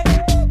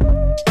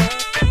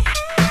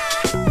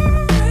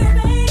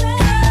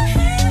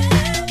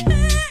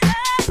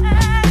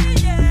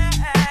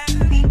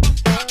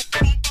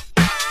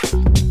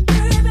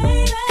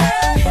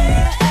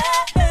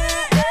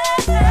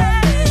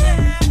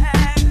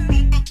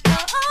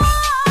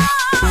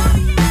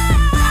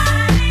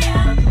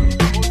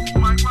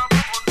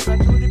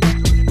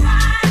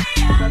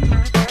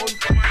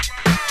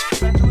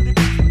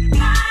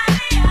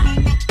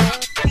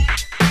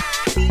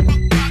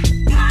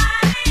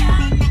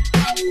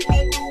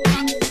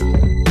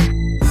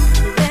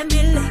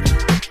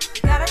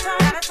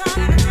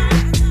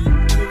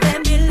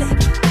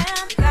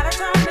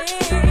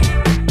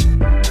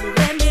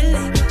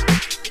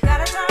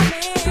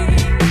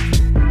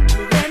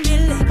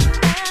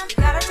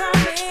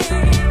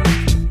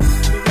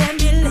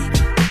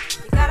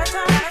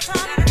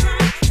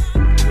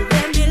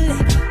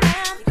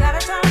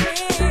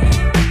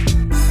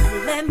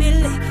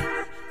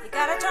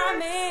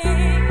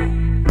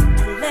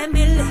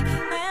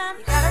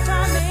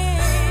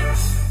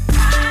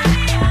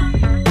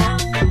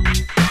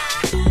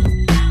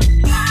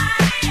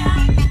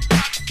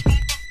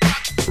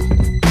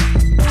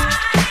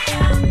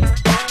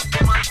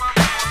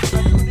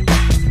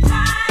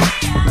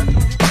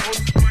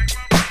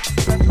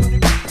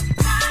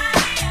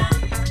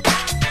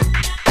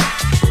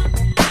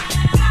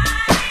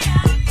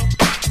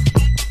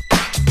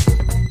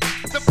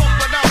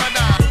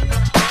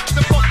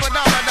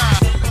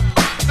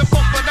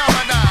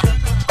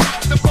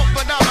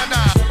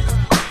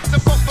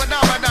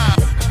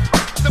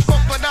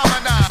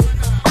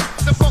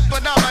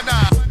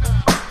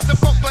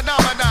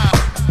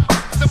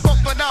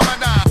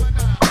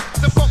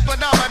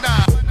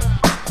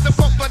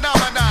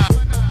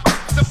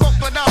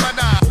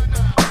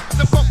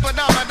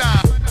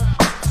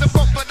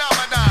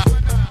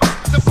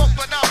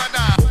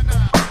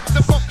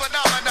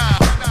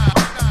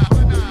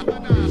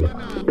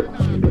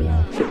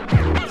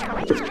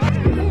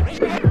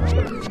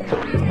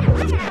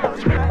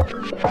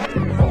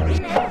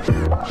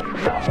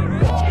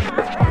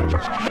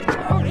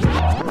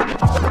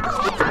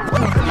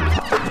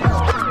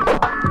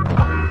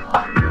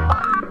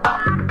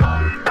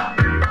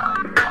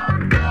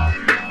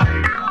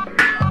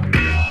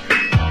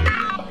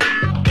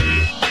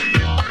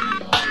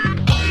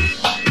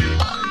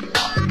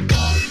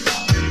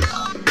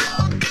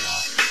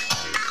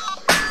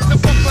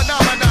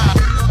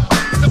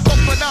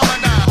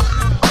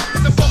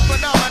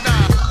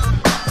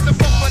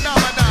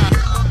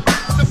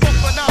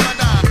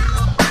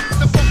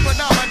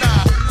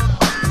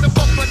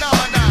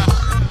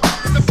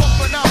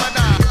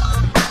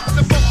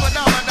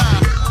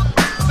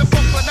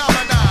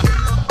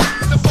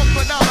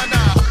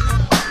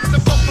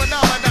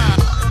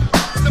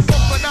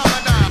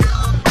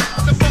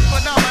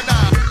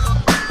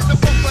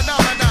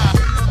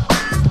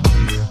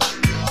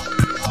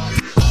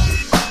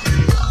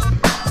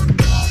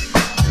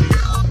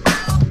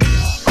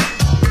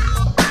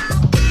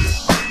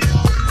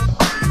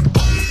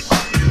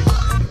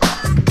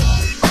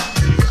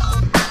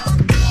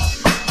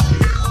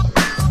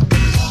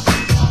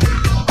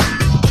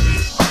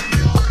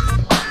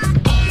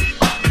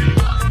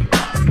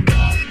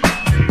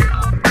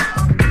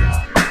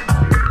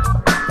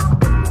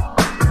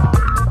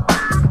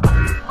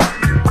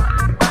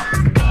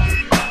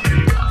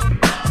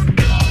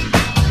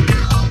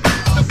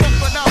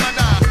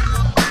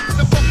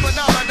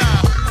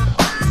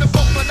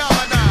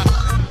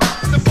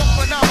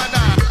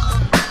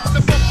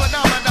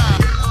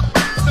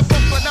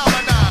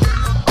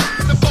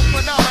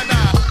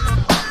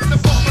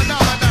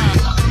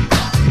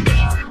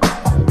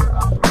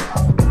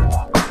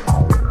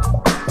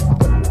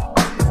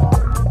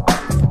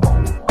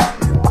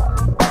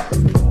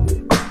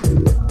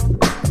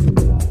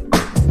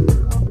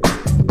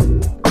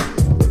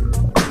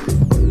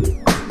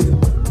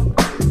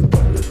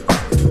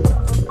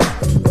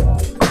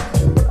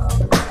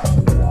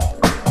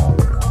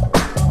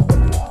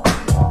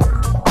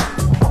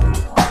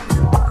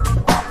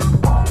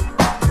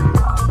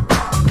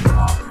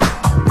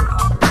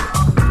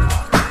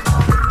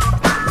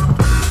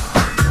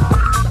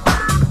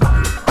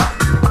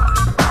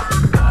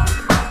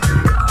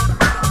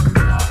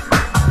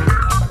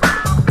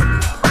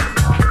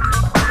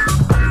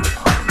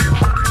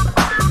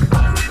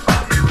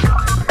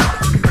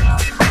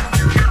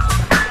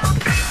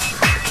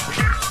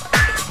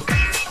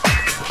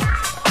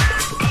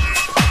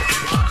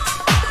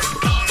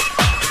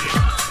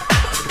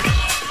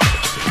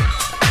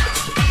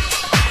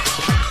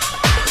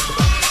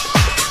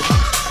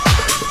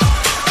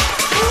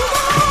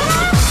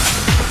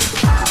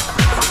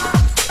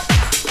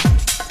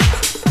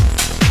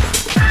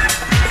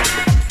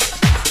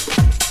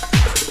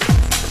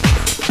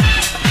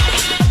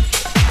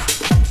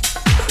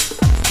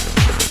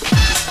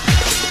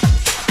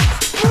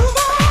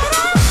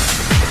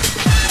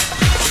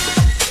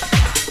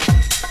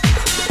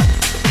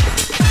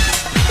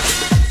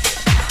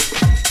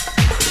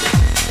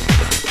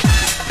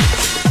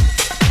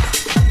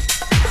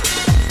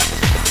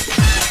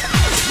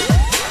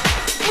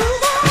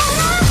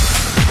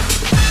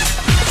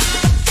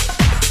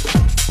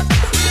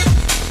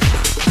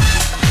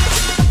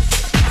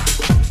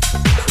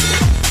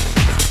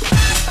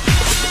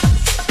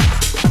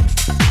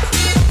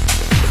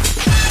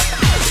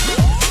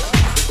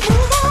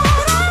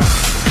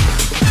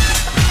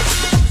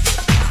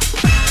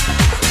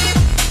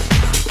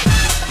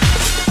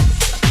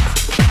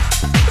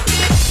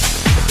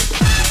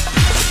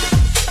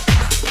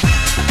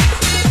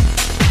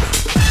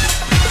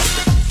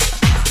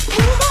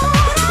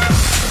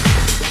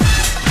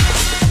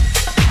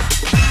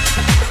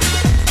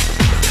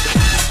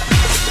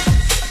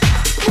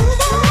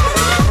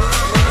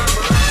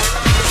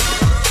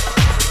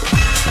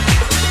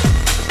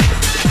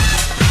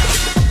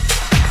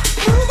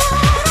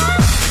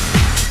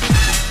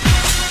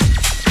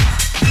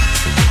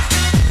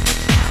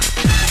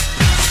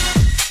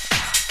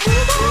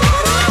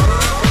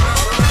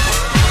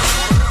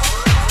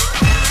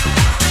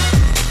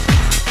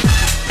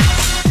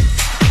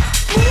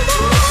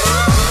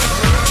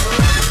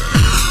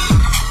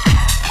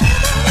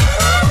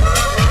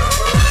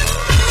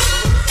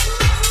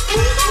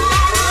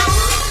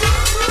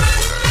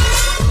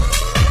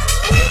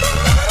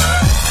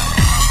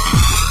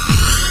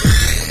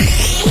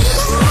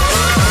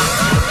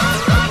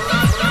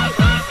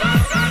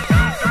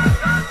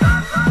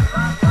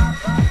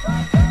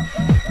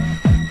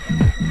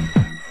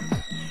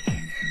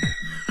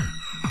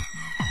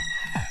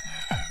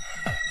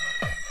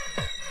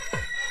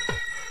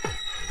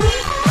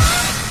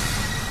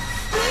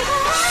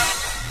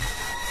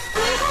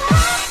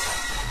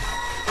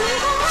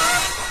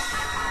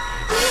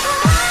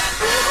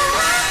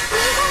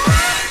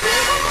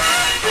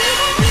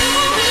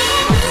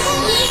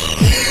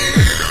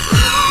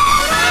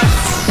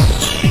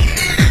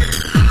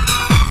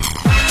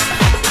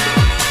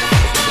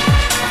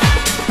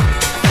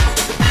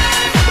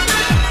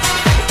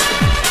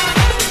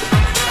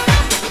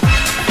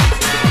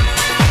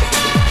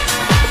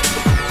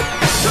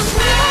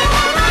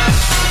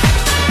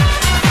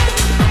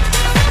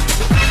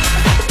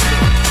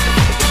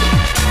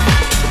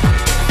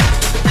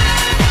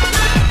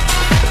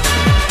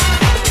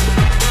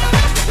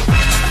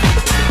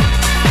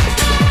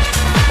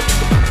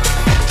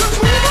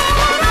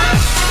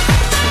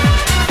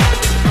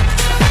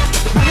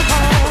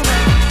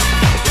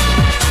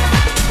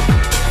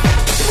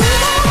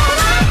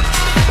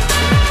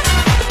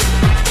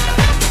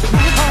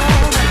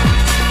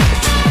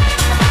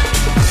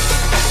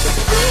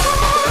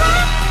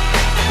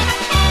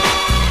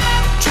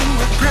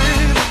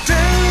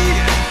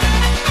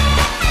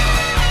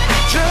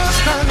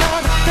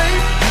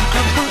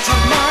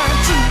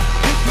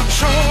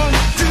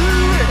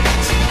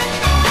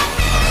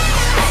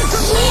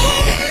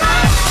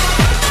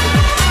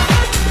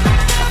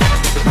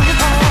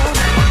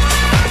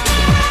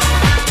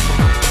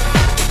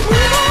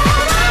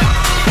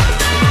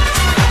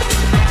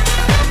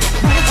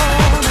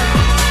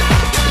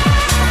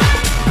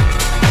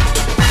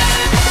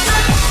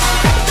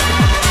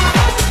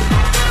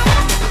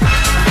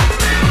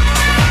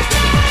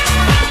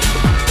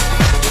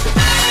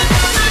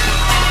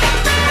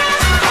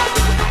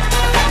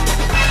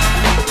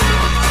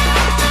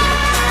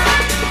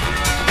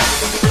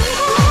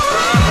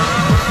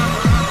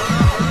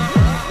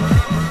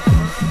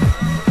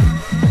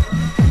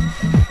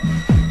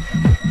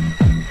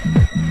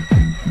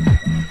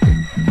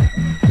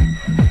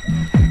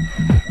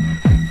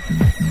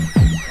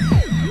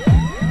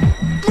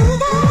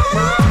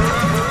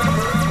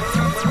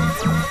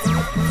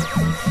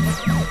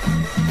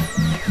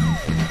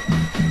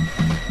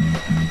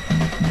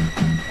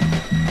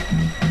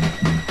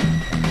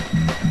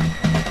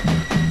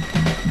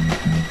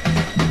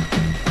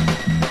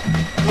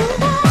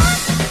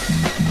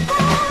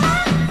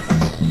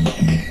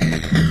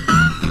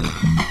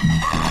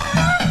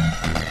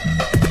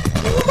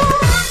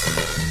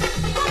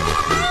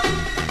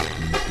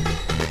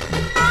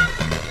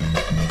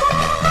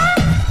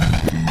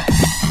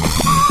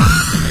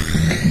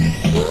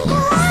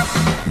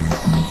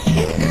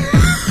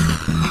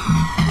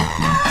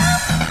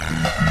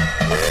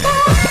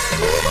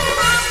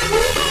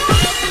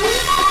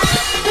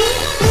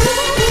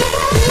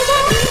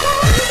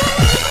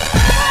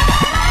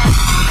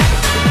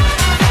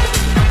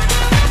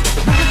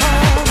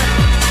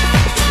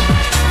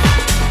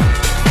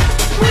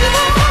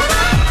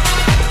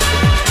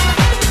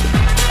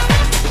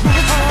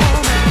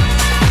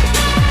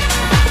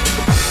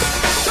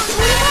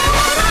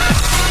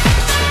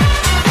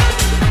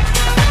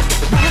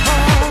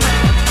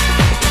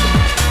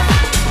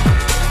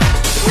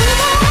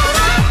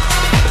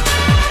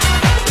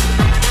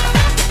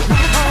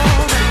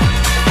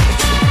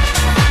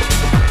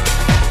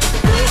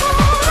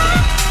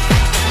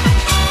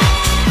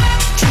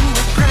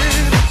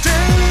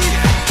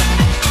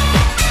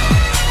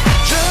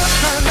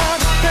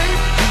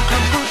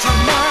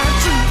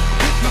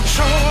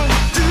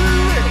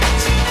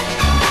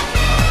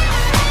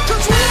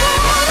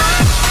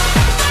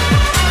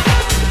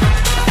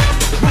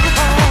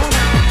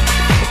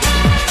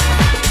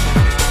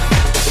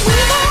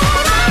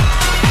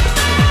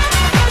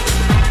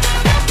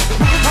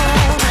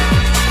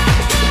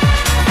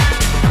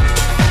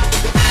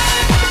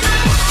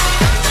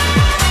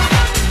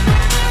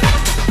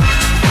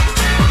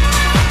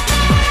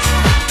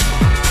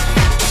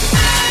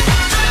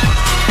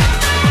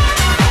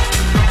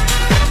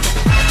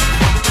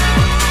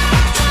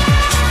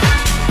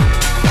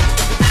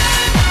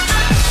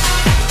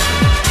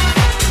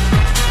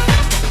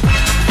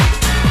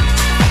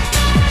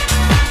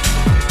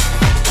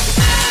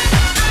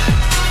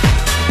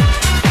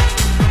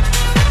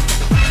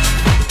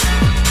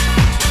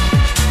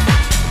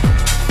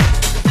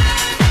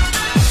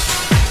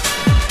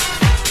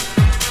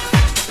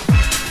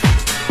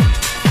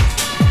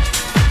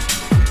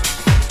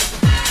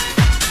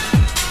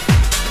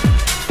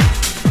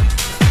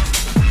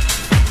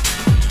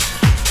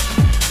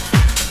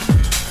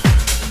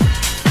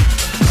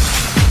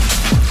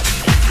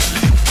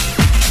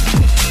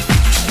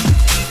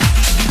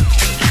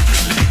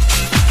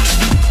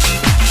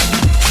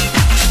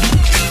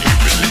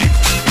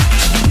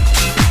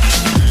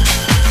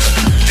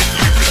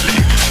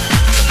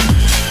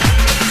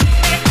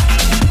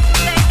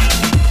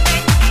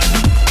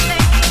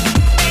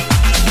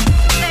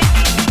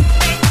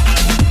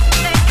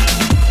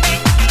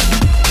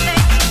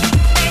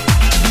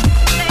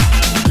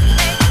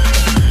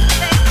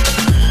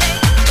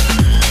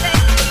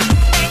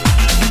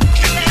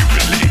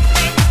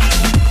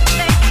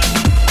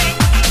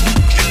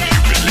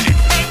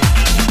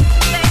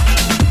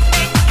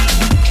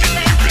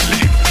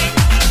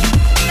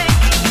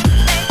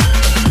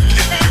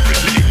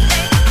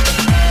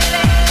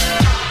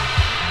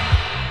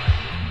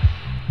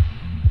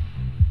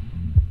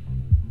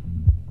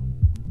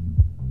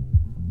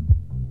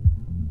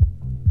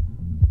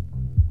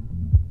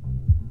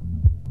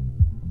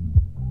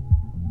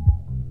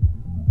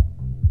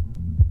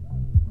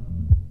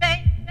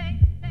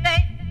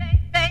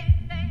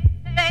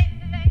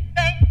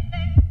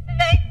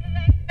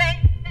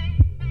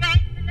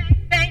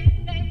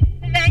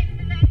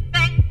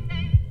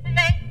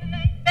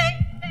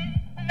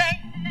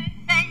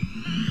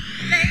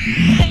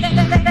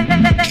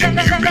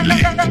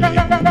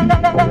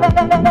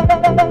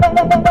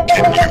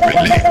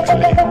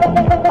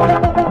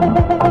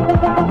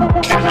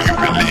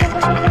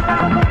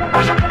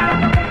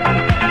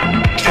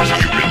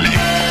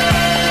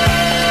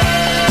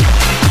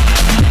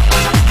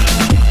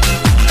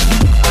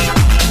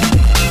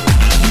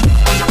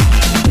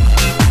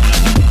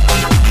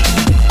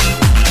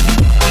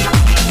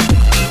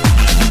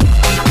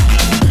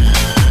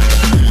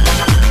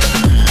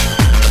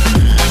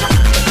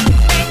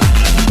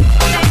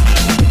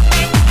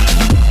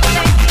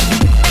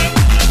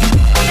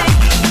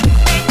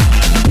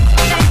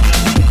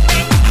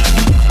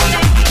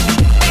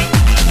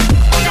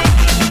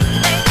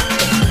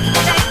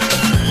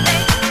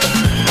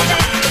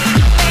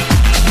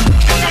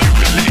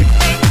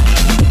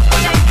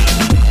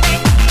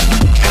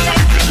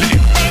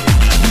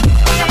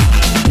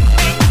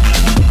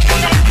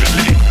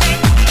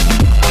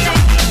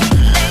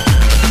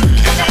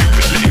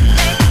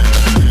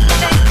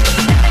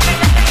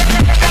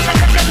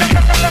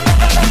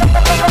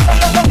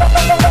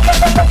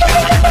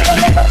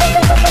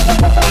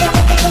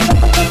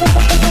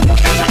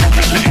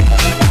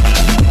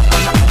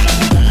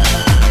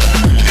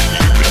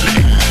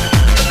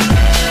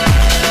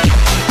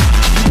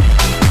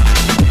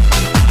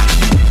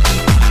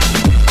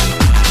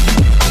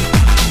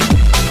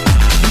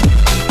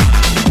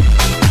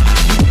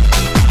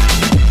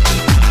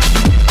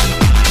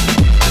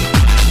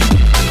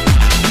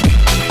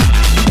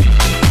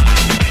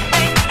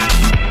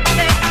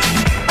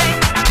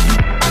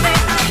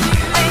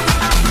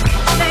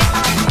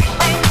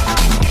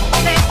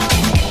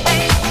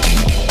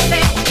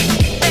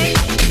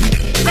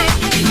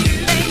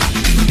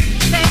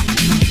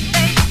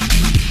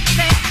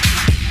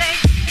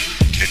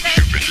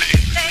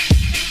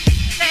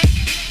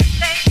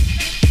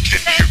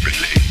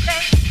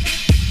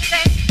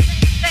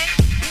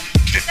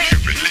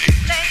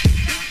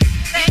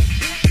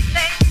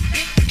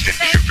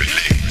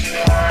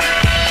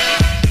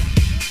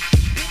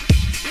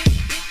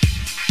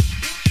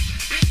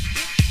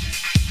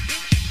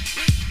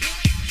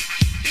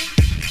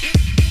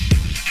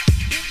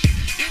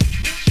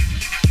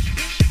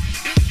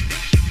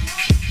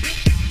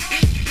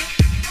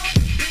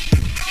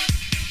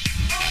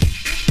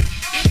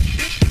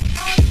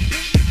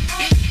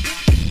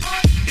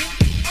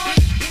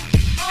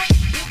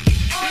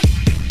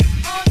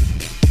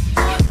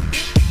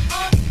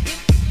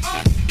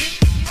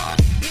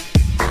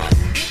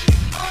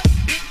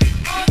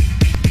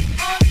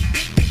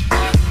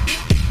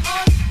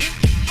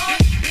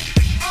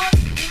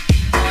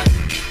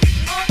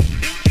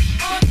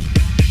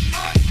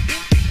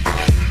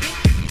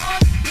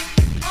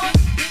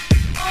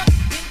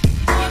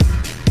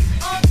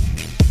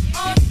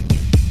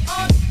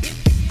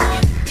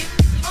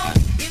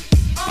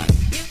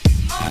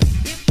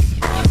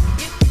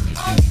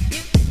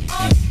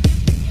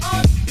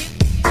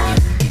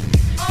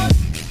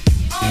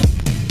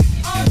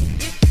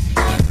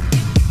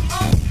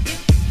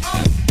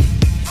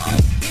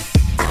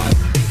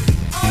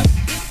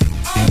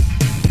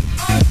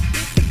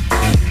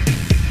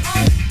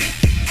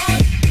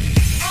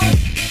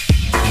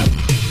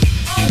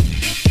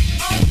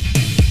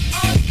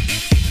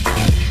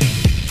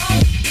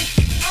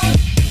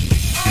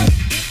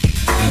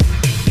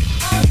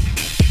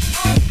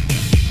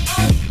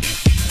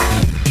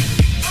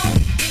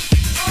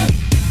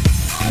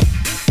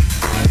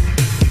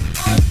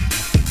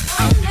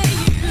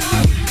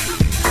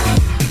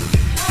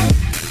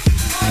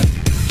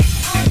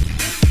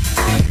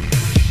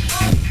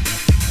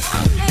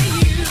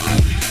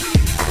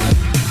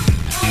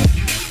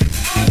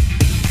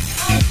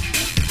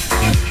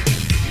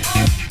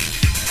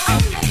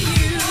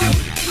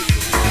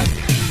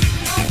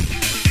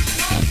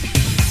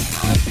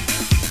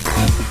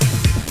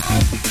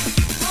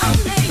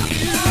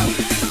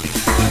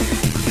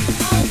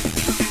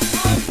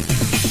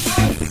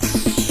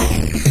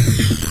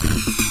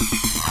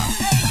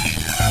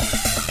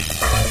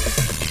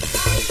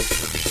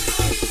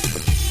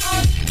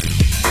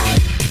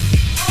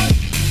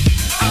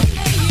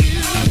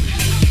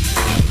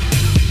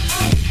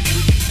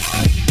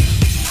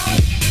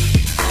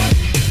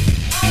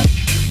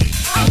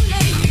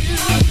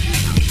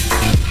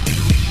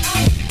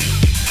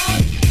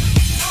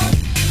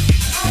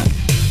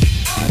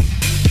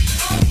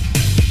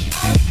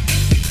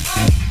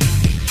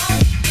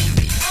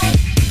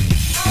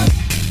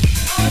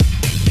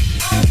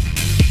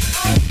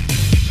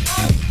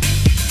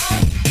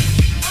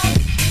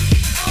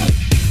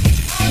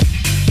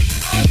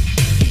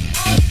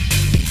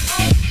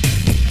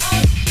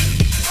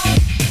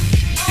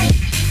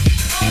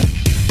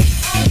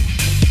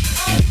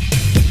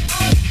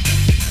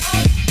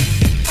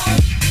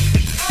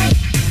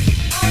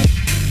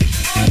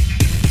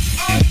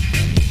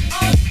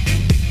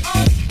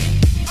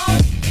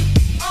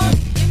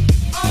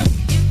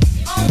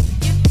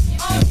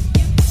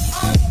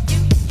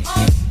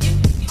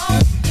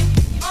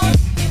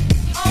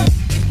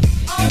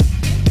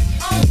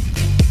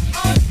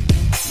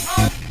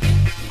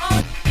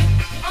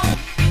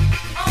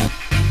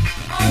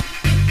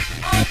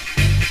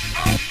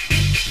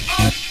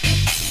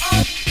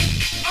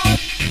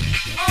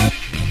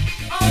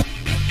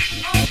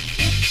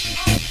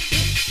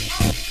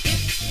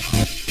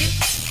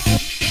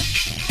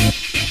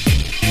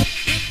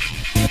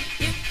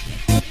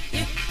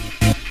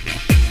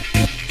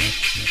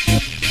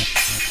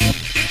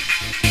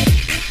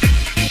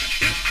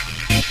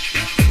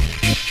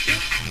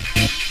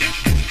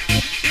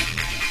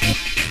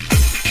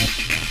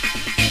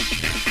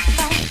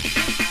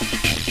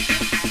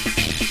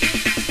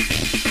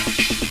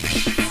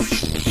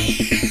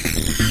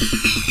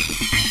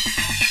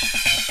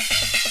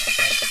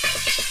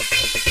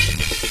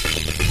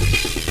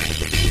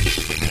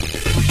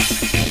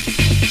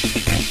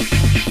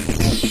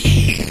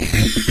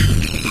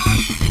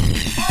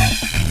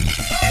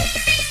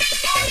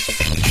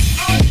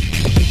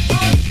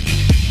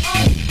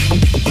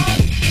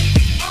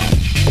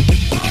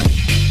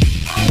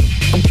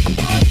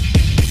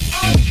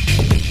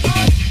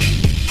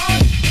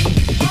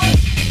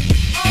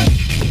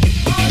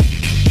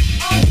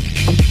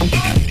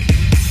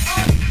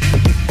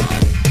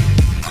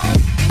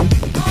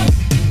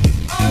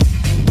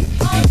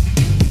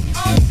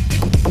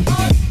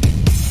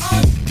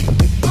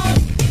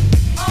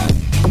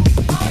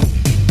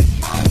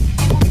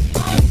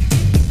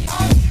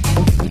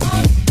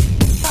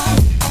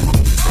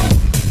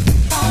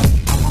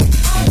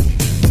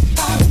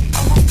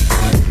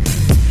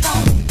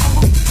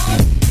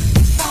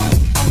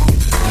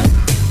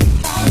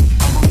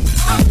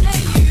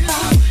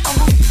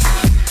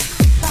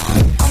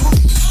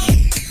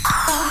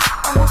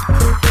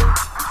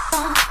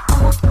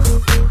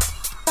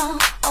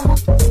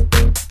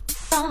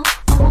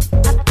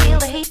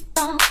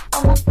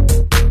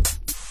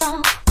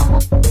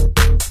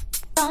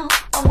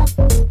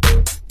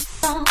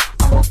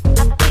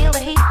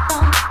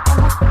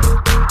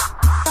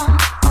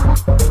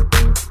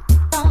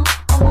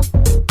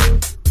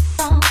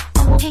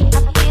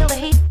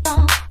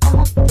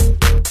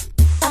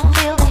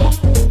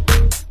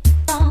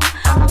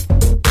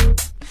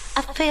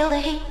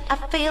 I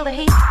feel the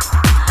heat. I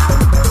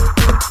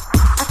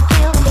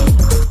feel the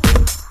heat.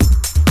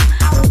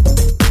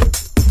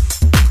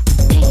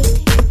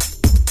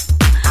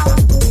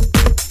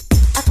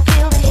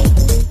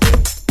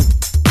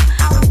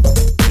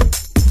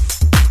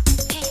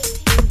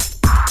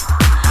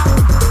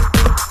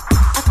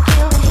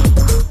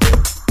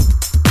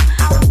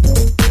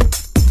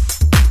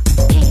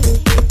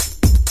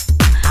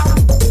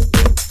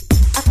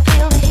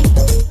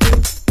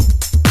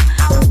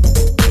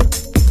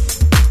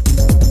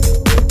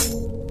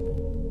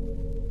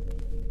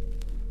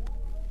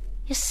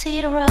 You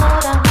see the road I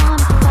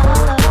wanna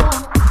follow.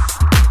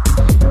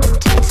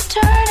 It takes a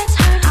turn, it's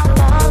hard to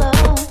follow.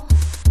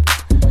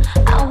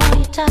 I want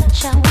your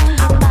touch, I want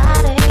your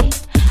body.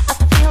 I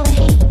feel the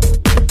heat.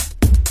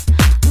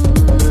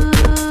 Ooh,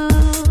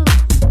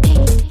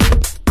 heat.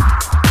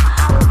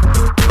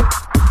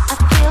 I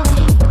feel the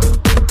heat.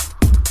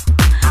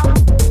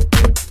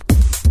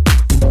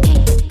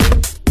 Heat.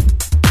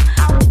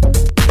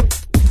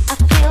 I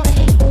feel the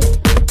heat.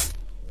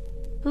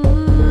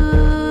 Ooh.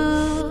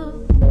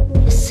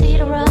 See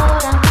the road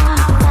I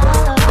wanna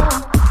follow.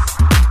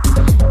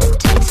 It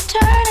takes a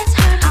turn, it's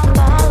hard to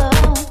follow.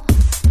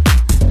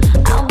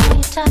 I want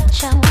your touch,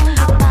 I want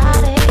your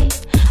body.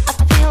 I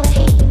feel the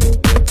heat.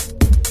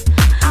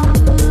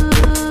 Ooh,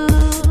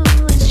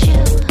 it's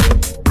you.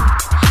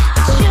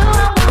 It's you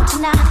I want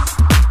tonight.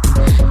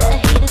 The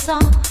heat is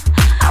on.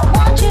 I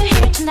want you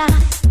here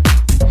tonight.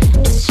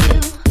 It's you.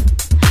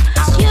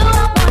 It's you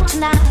I want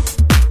tonight.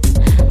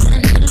 The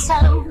heat is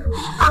on.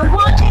 I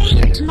want you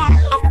here tonight.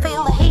 I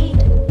feel the heat.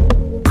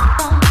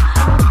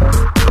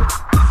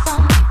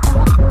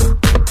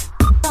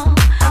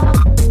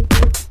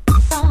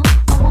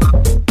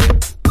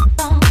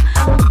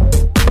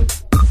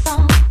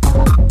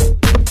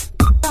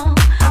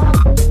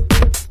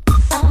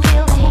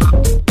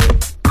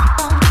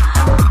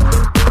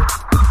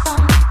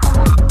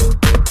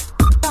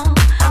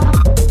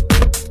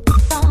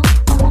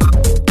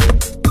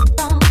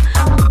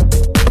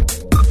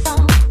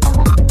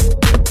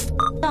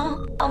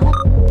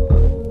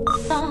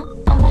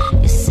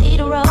 You see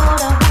the road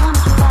I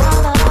wanna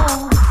follow.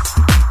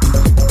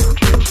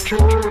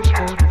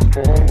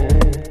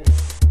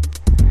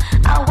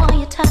 I want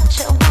your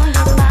touch, I want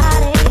your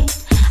body.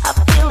 I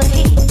feel the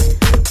heat.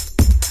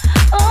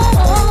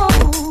 Oh,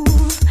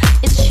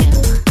 it's you.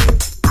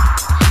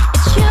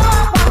 It's you I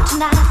want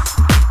tonight.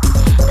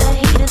 The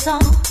heat is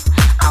on.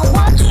 I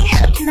want you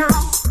here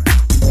tonight.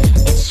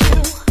 It's you.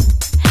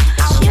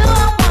 It's you I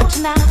want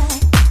tonight.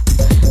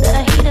 The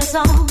heat is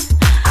on.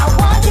 I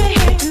want you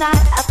here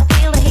tonight. I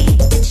feel the heat.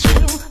 It's you.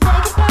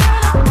 Make it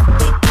burn.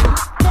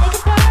 Make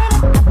it burn.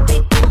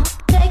 Take it burn.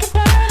 Take it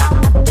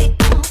burn. Take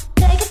it burn.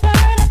 Take it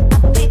burn.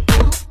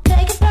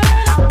 Take it burn.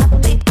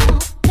 Take it burn.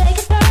 Take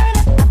it burn. Take it burn. Take it burn.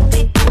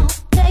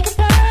 Take it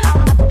burn.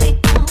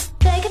 Take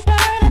it burn. Take it burn. Take it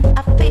burn.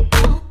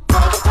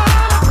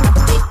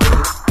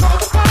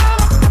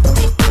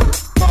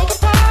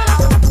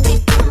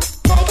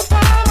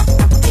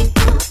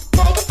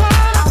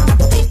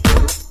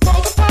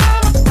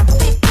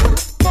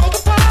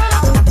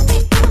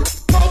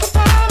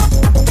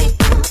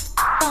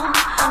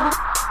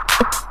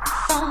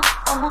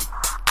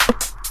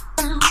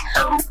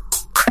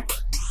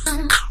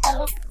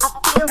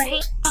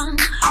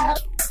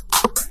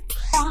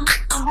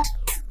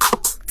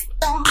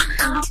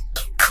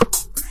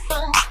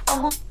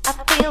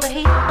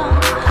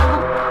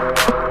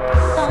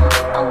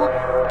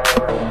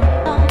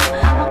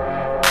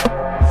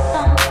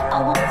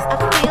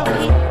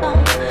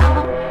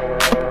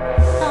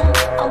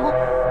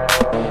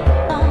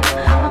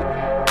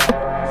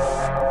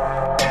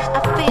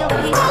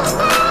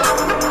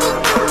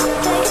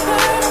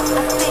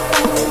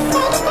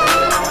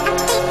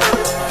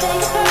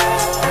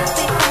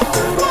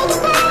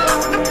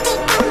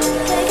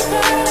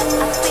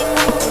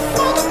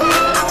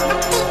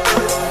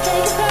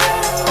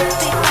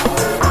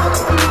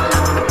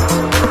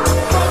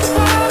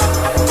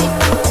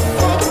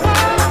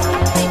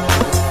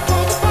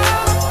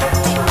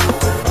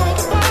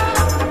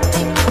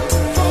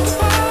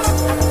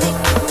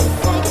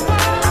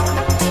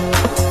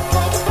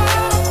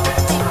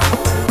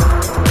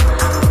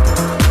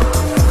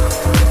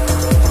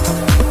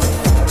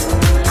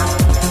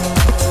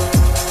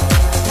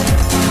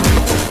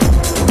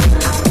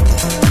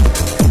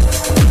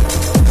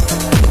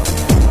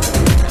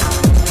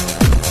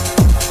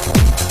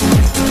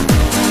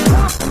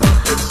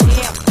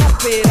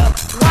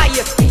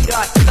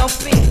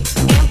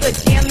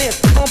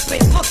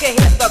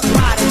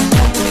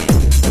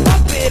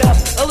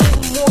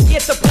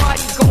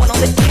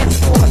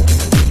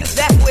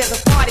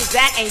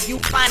 and you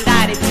find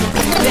out if you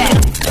do that.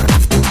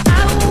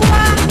 I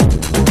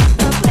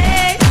a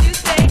place you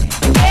stay,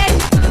 get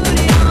you put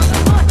it on the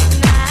floor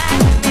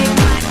tonight, make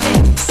my day.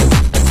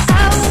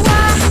 A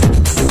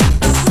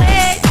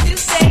place you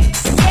stay,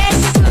 get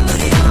you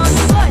put it on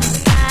the floor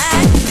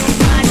tonight, make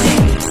my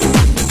day.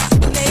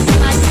 Make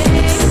my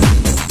day,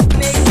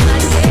 make my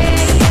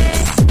day, yeah.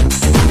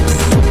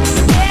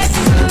 Get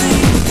you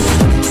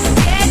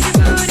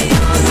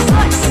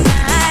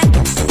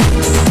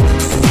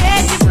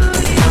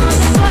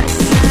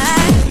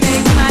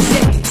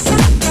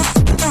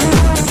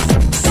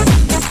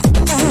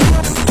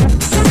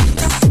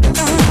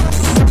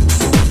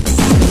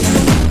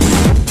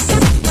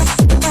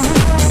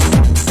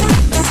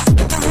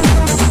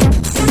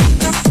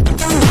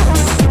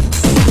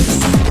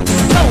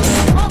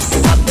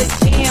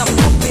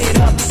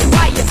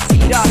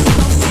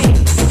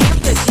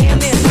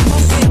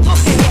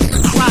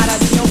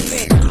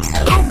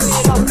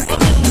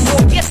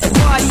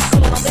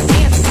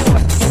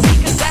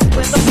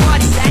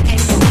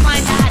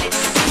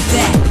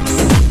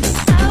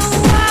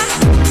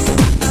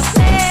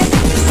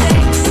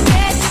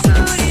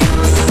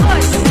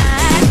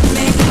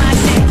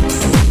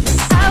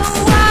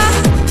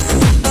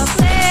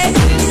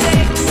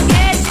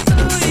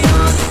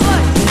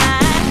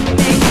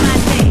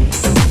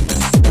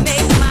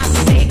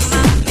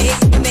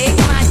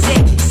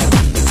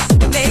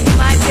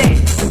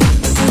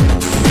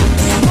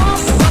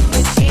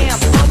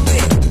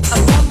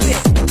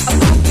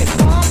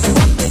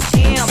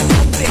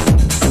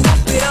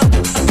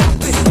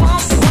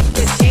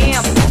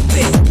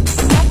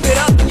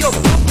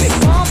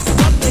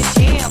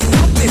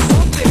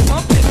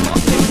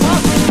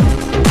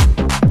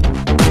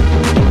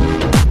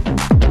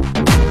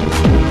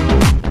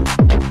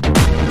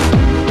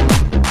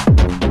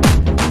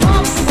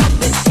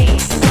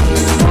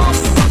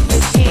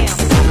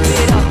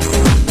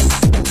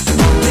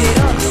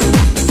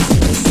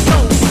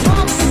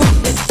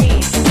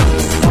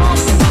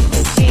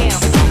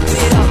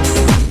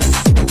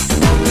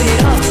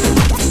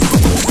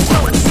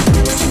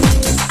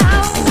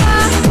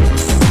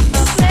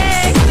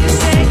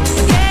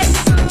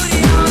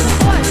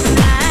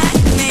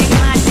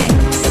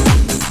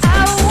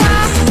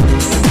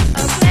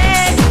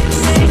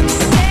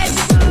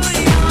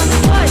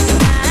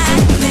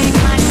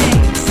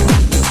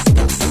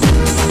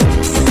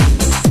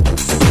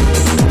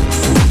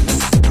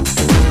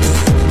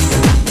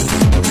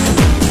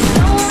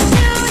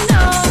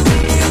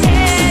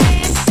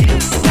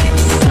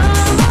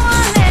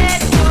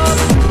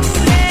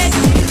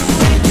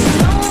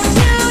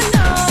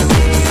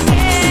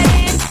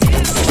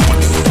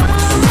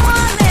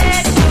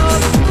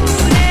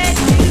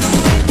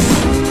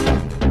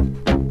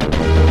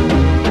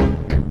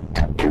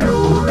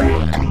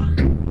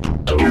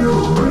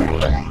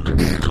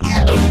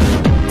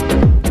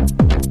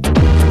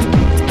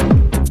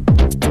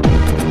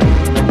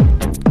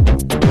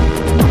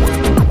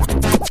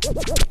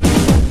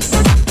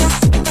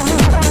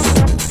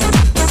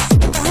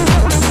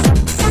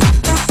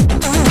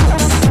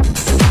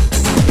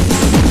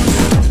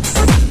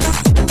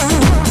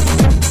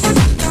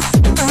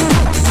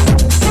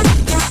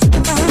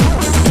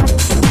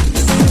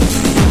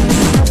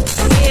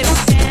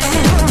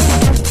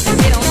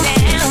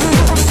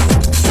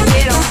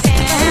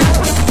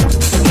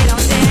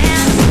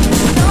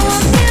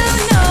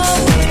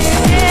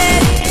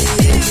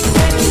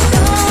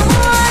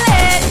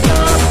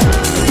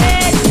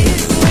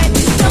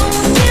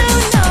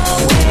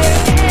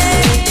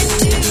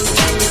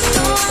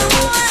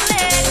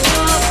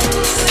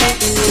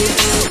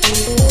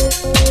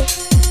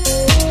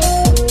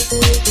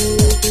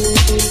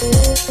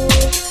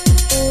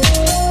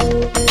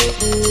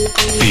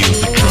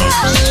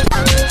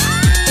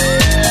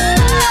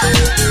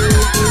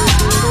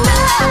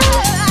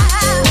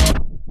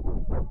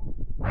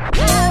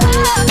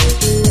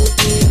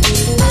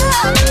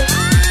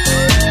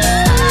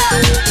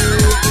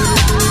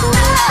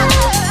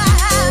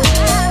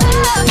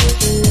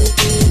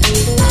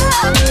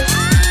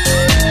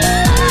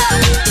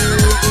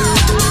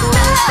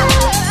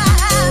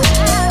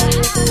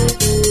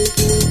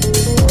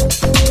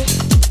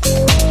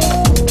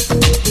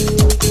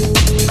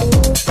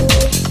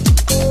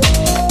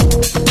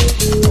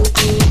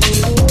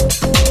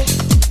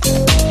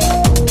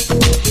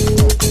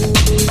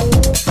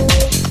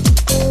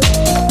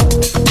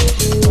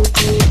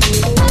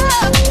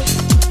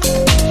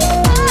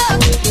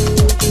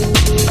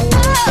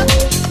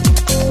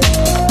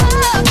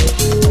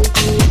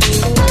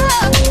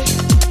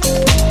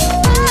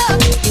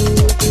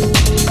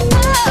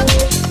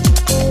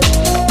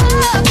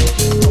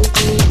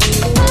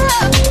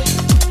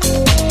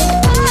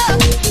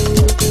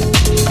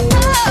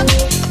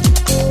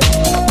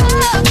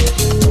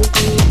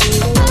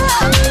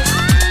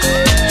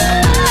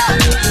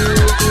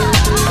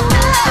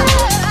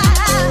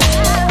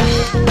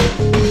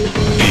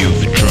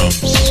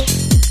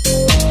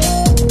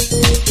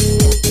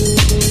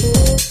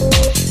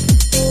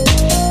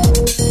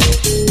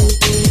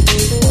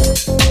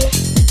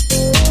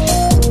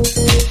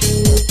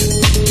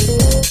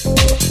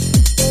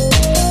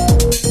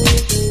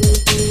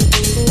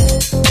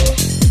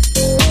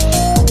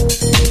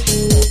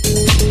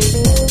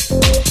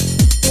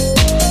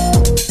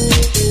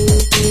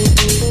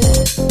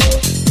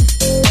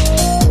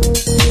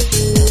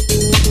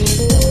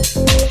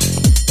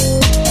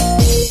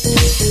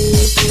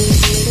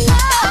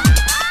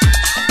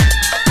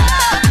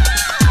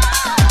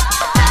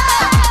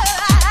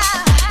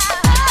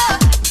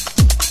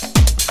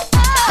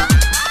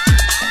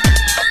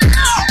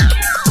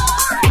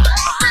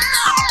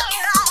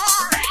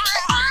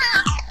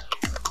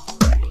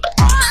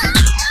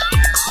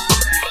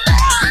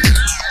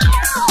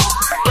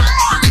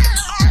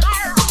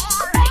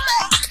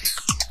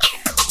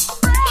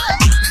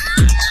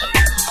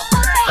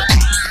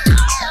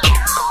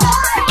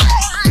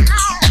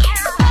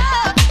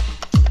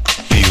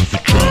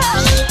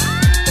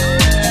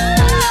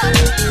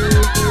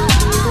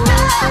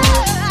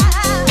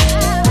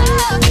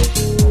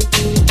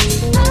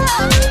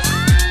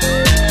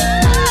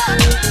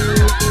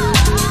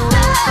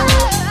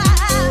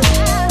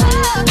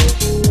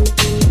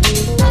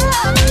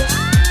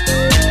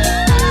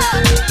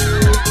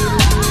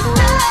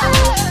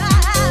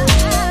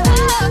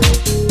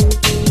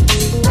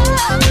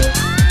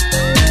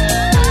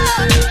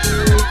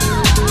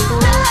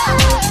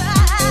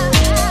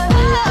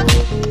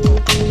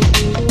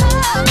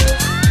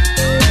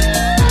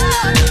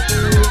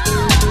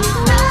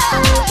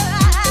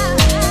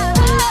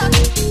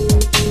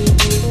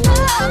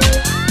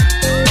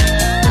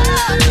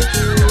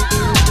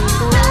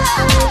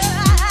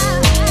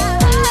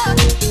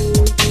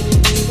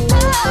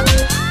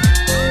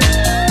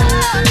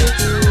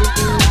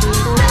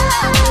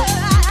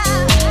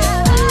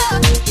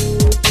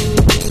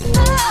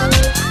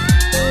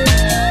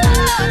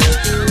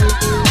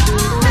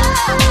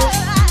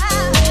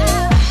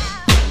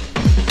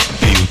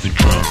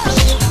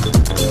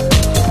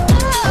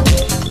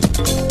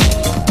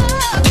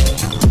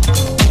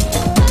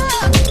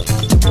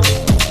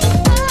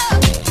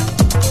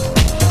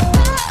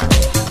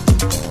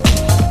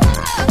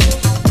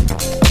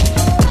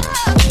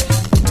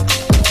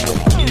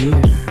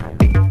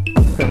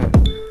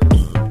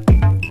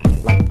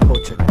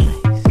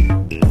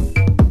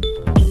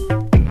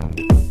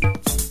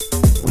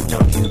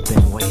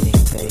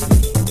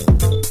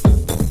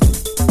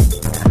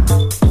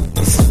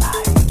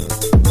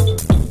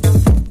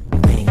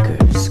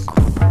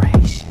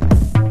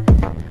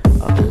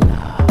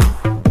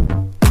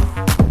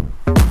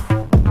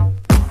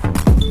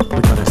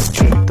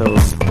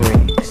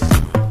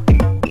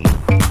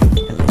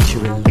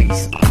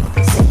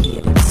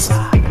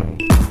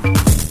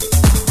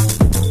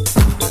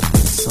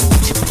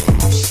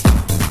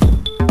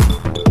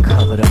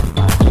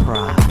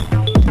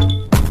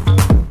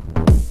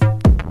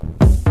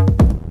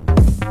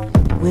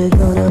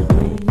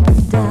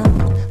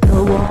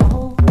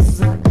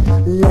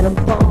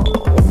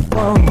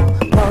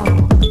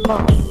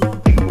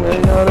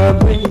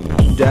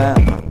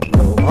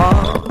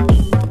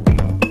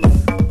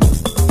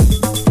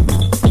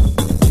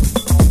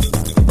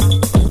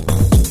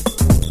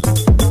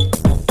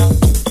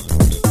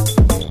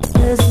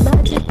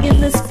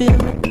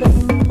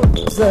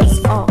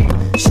us all.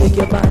 Shake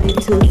your body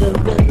to the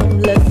rhythm,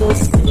 let the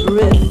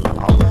spirit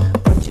fall.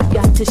 But you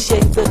got to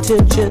shake the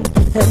tension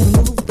and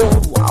move the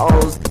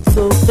walls,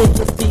 so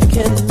fingers feet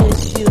can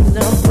miss you.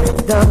 Now bring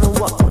down the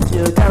walls,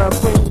 you gotta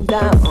bring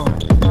down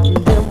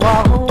them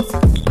walls.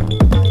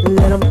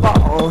 Let them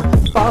fall,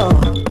 fall,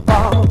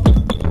 fall.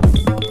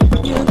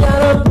 You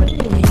gotta bring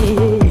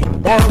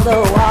down the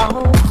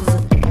walls.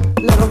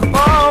 Let them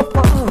fall,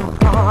 fall,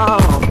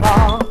 fall,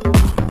 fall.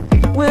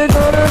 We're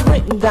gonna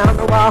bring down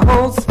the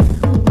walls.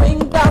 Bring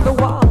down the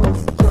walls.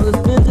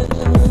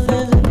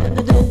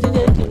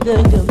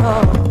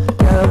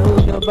 Gotta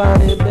move your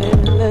body,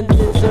 baby. Let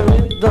this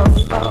rhythm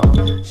fall.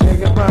 Shake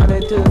your body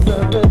to the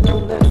rhythm.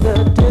 Let the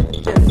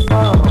tension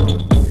fall.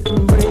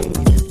 Bring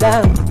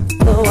down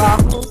the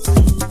walls.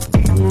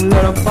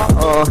 Let them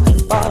fall,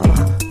 fall,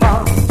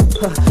 fall,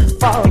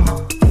 fall.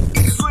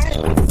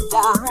 Bring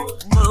down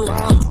the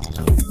walls.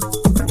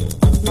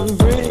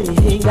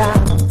 Bring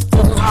down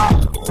the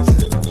walls.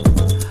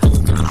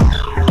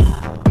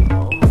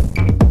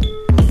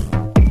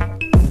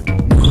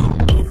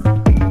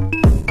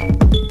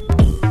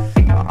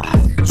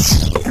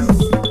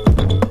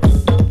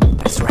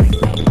 That's right,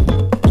 baby.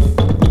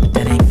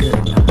 That ain't good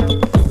enough.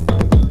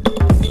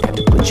 You have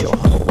to put your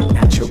whole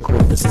natural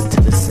greatness into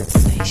the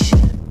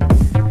sensation.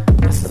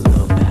 That's a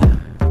little better.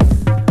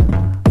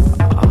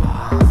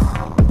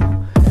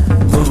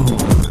 Move.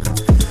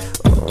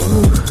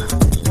 Ooh.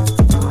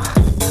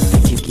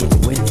 Think you get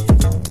with it?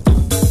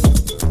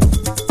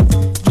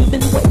 You've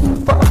been waiting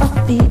for a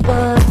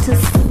fever to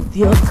soothe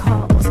your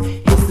cause.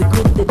 It's the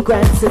quick that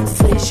grand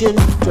sensation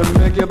to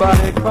make your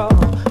body crawl.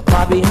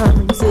 Far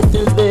behind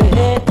sisters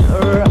behead,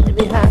 right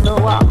behind the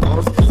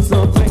walls.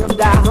 So bring them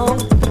down,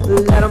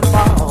 let them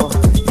fall.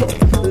 Yeah,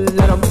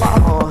 let them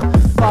fall,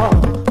 fall,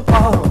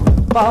 fall,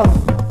 fall,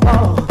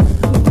 fall.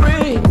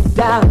 Bring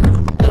down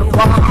the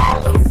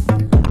walls.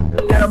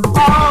 Let them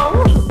fall.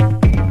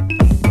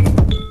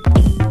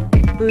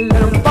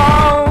 Let them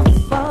fall,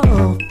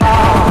 fall,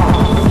 fall.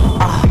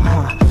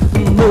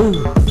 Move.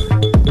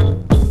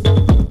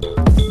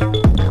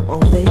 Come on,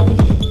 baby.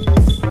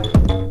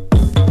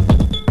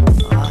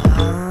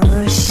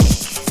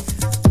 Shake.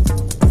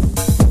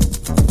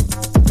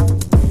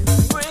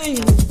 Bring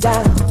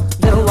down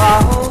the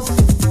walls.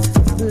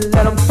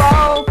 Let them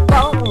fall,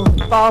 fall,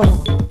 fall,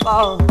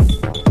 fall.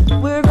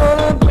 We're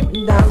gonna bring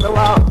down the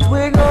walls.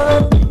 We're gonna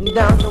bring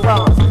down the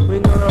walls. We're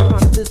gonna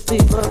rock this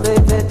people,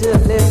 baby,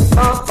 till it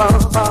fall, fall,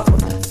 fall.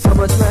 So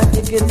much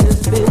magic in this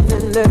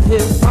feeling, let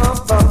it fall,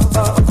 fall,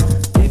 fall.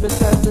 Deep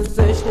inside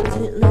sensations,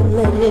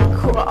 let it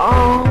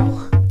crawl.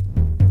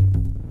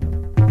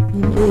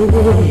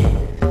 Yeah.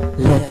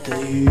 Let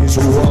these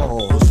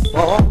walls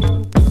fall.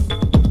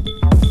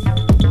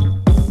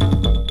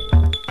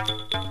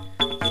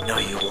 You know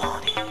you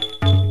want it.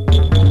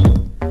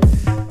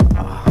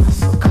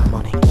 So come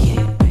on and get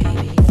it,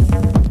 baby.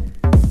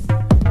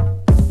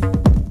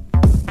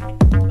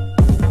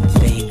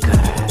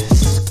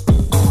 Fingers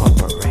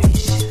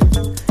Corporation.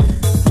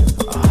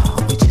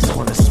 We just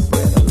wanna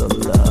spread a little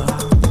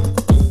love.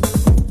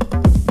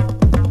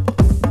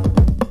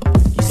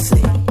 You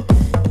see,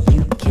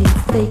 you can't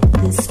fake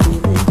this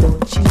feeling,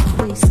 don't you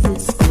waste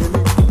this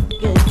feeling. You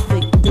can't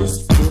fake this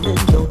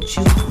feeling, don't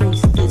you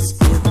waste this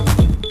feeling.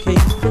 You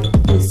can't fake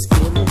this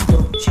feeling,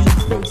 don't you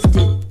waste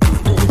it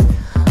feeling.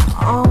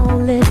 Oh,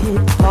 let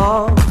it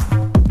fall.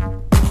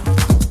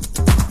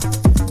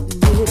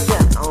 Let it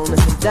down,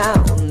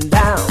 down,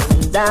 down,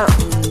 down,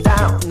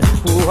 down.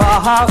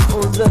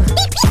 Walls.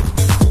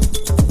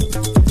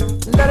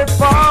 Let it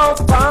fall,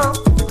 fall,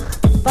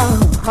 fall,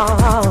 fall,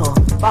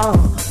 fall,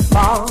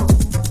 fall.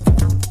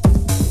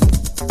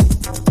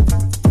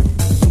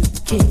 You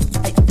can't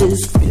fight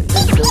this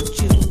feeling, don't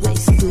you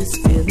waste this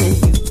feeling.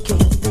 You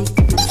can't fake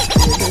this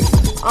feeling.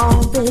 Oh,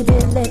 baby,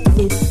 let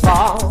it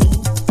fall.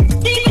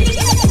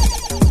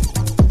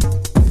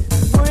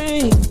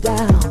 Bring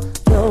down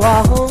the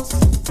walls.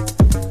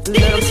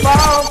 Let them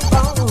fall,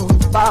 fall,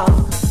 fall,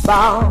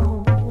 fall.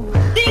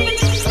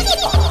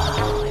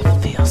 Oh, it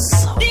feels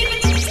so good.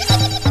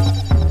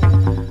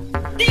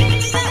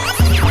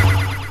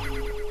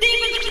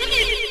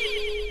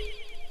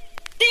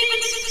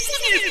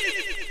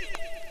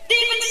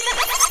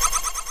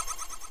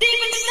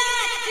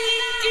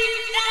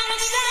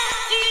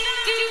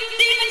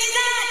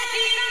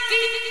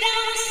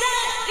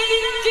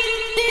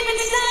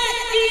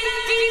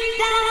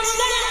 Down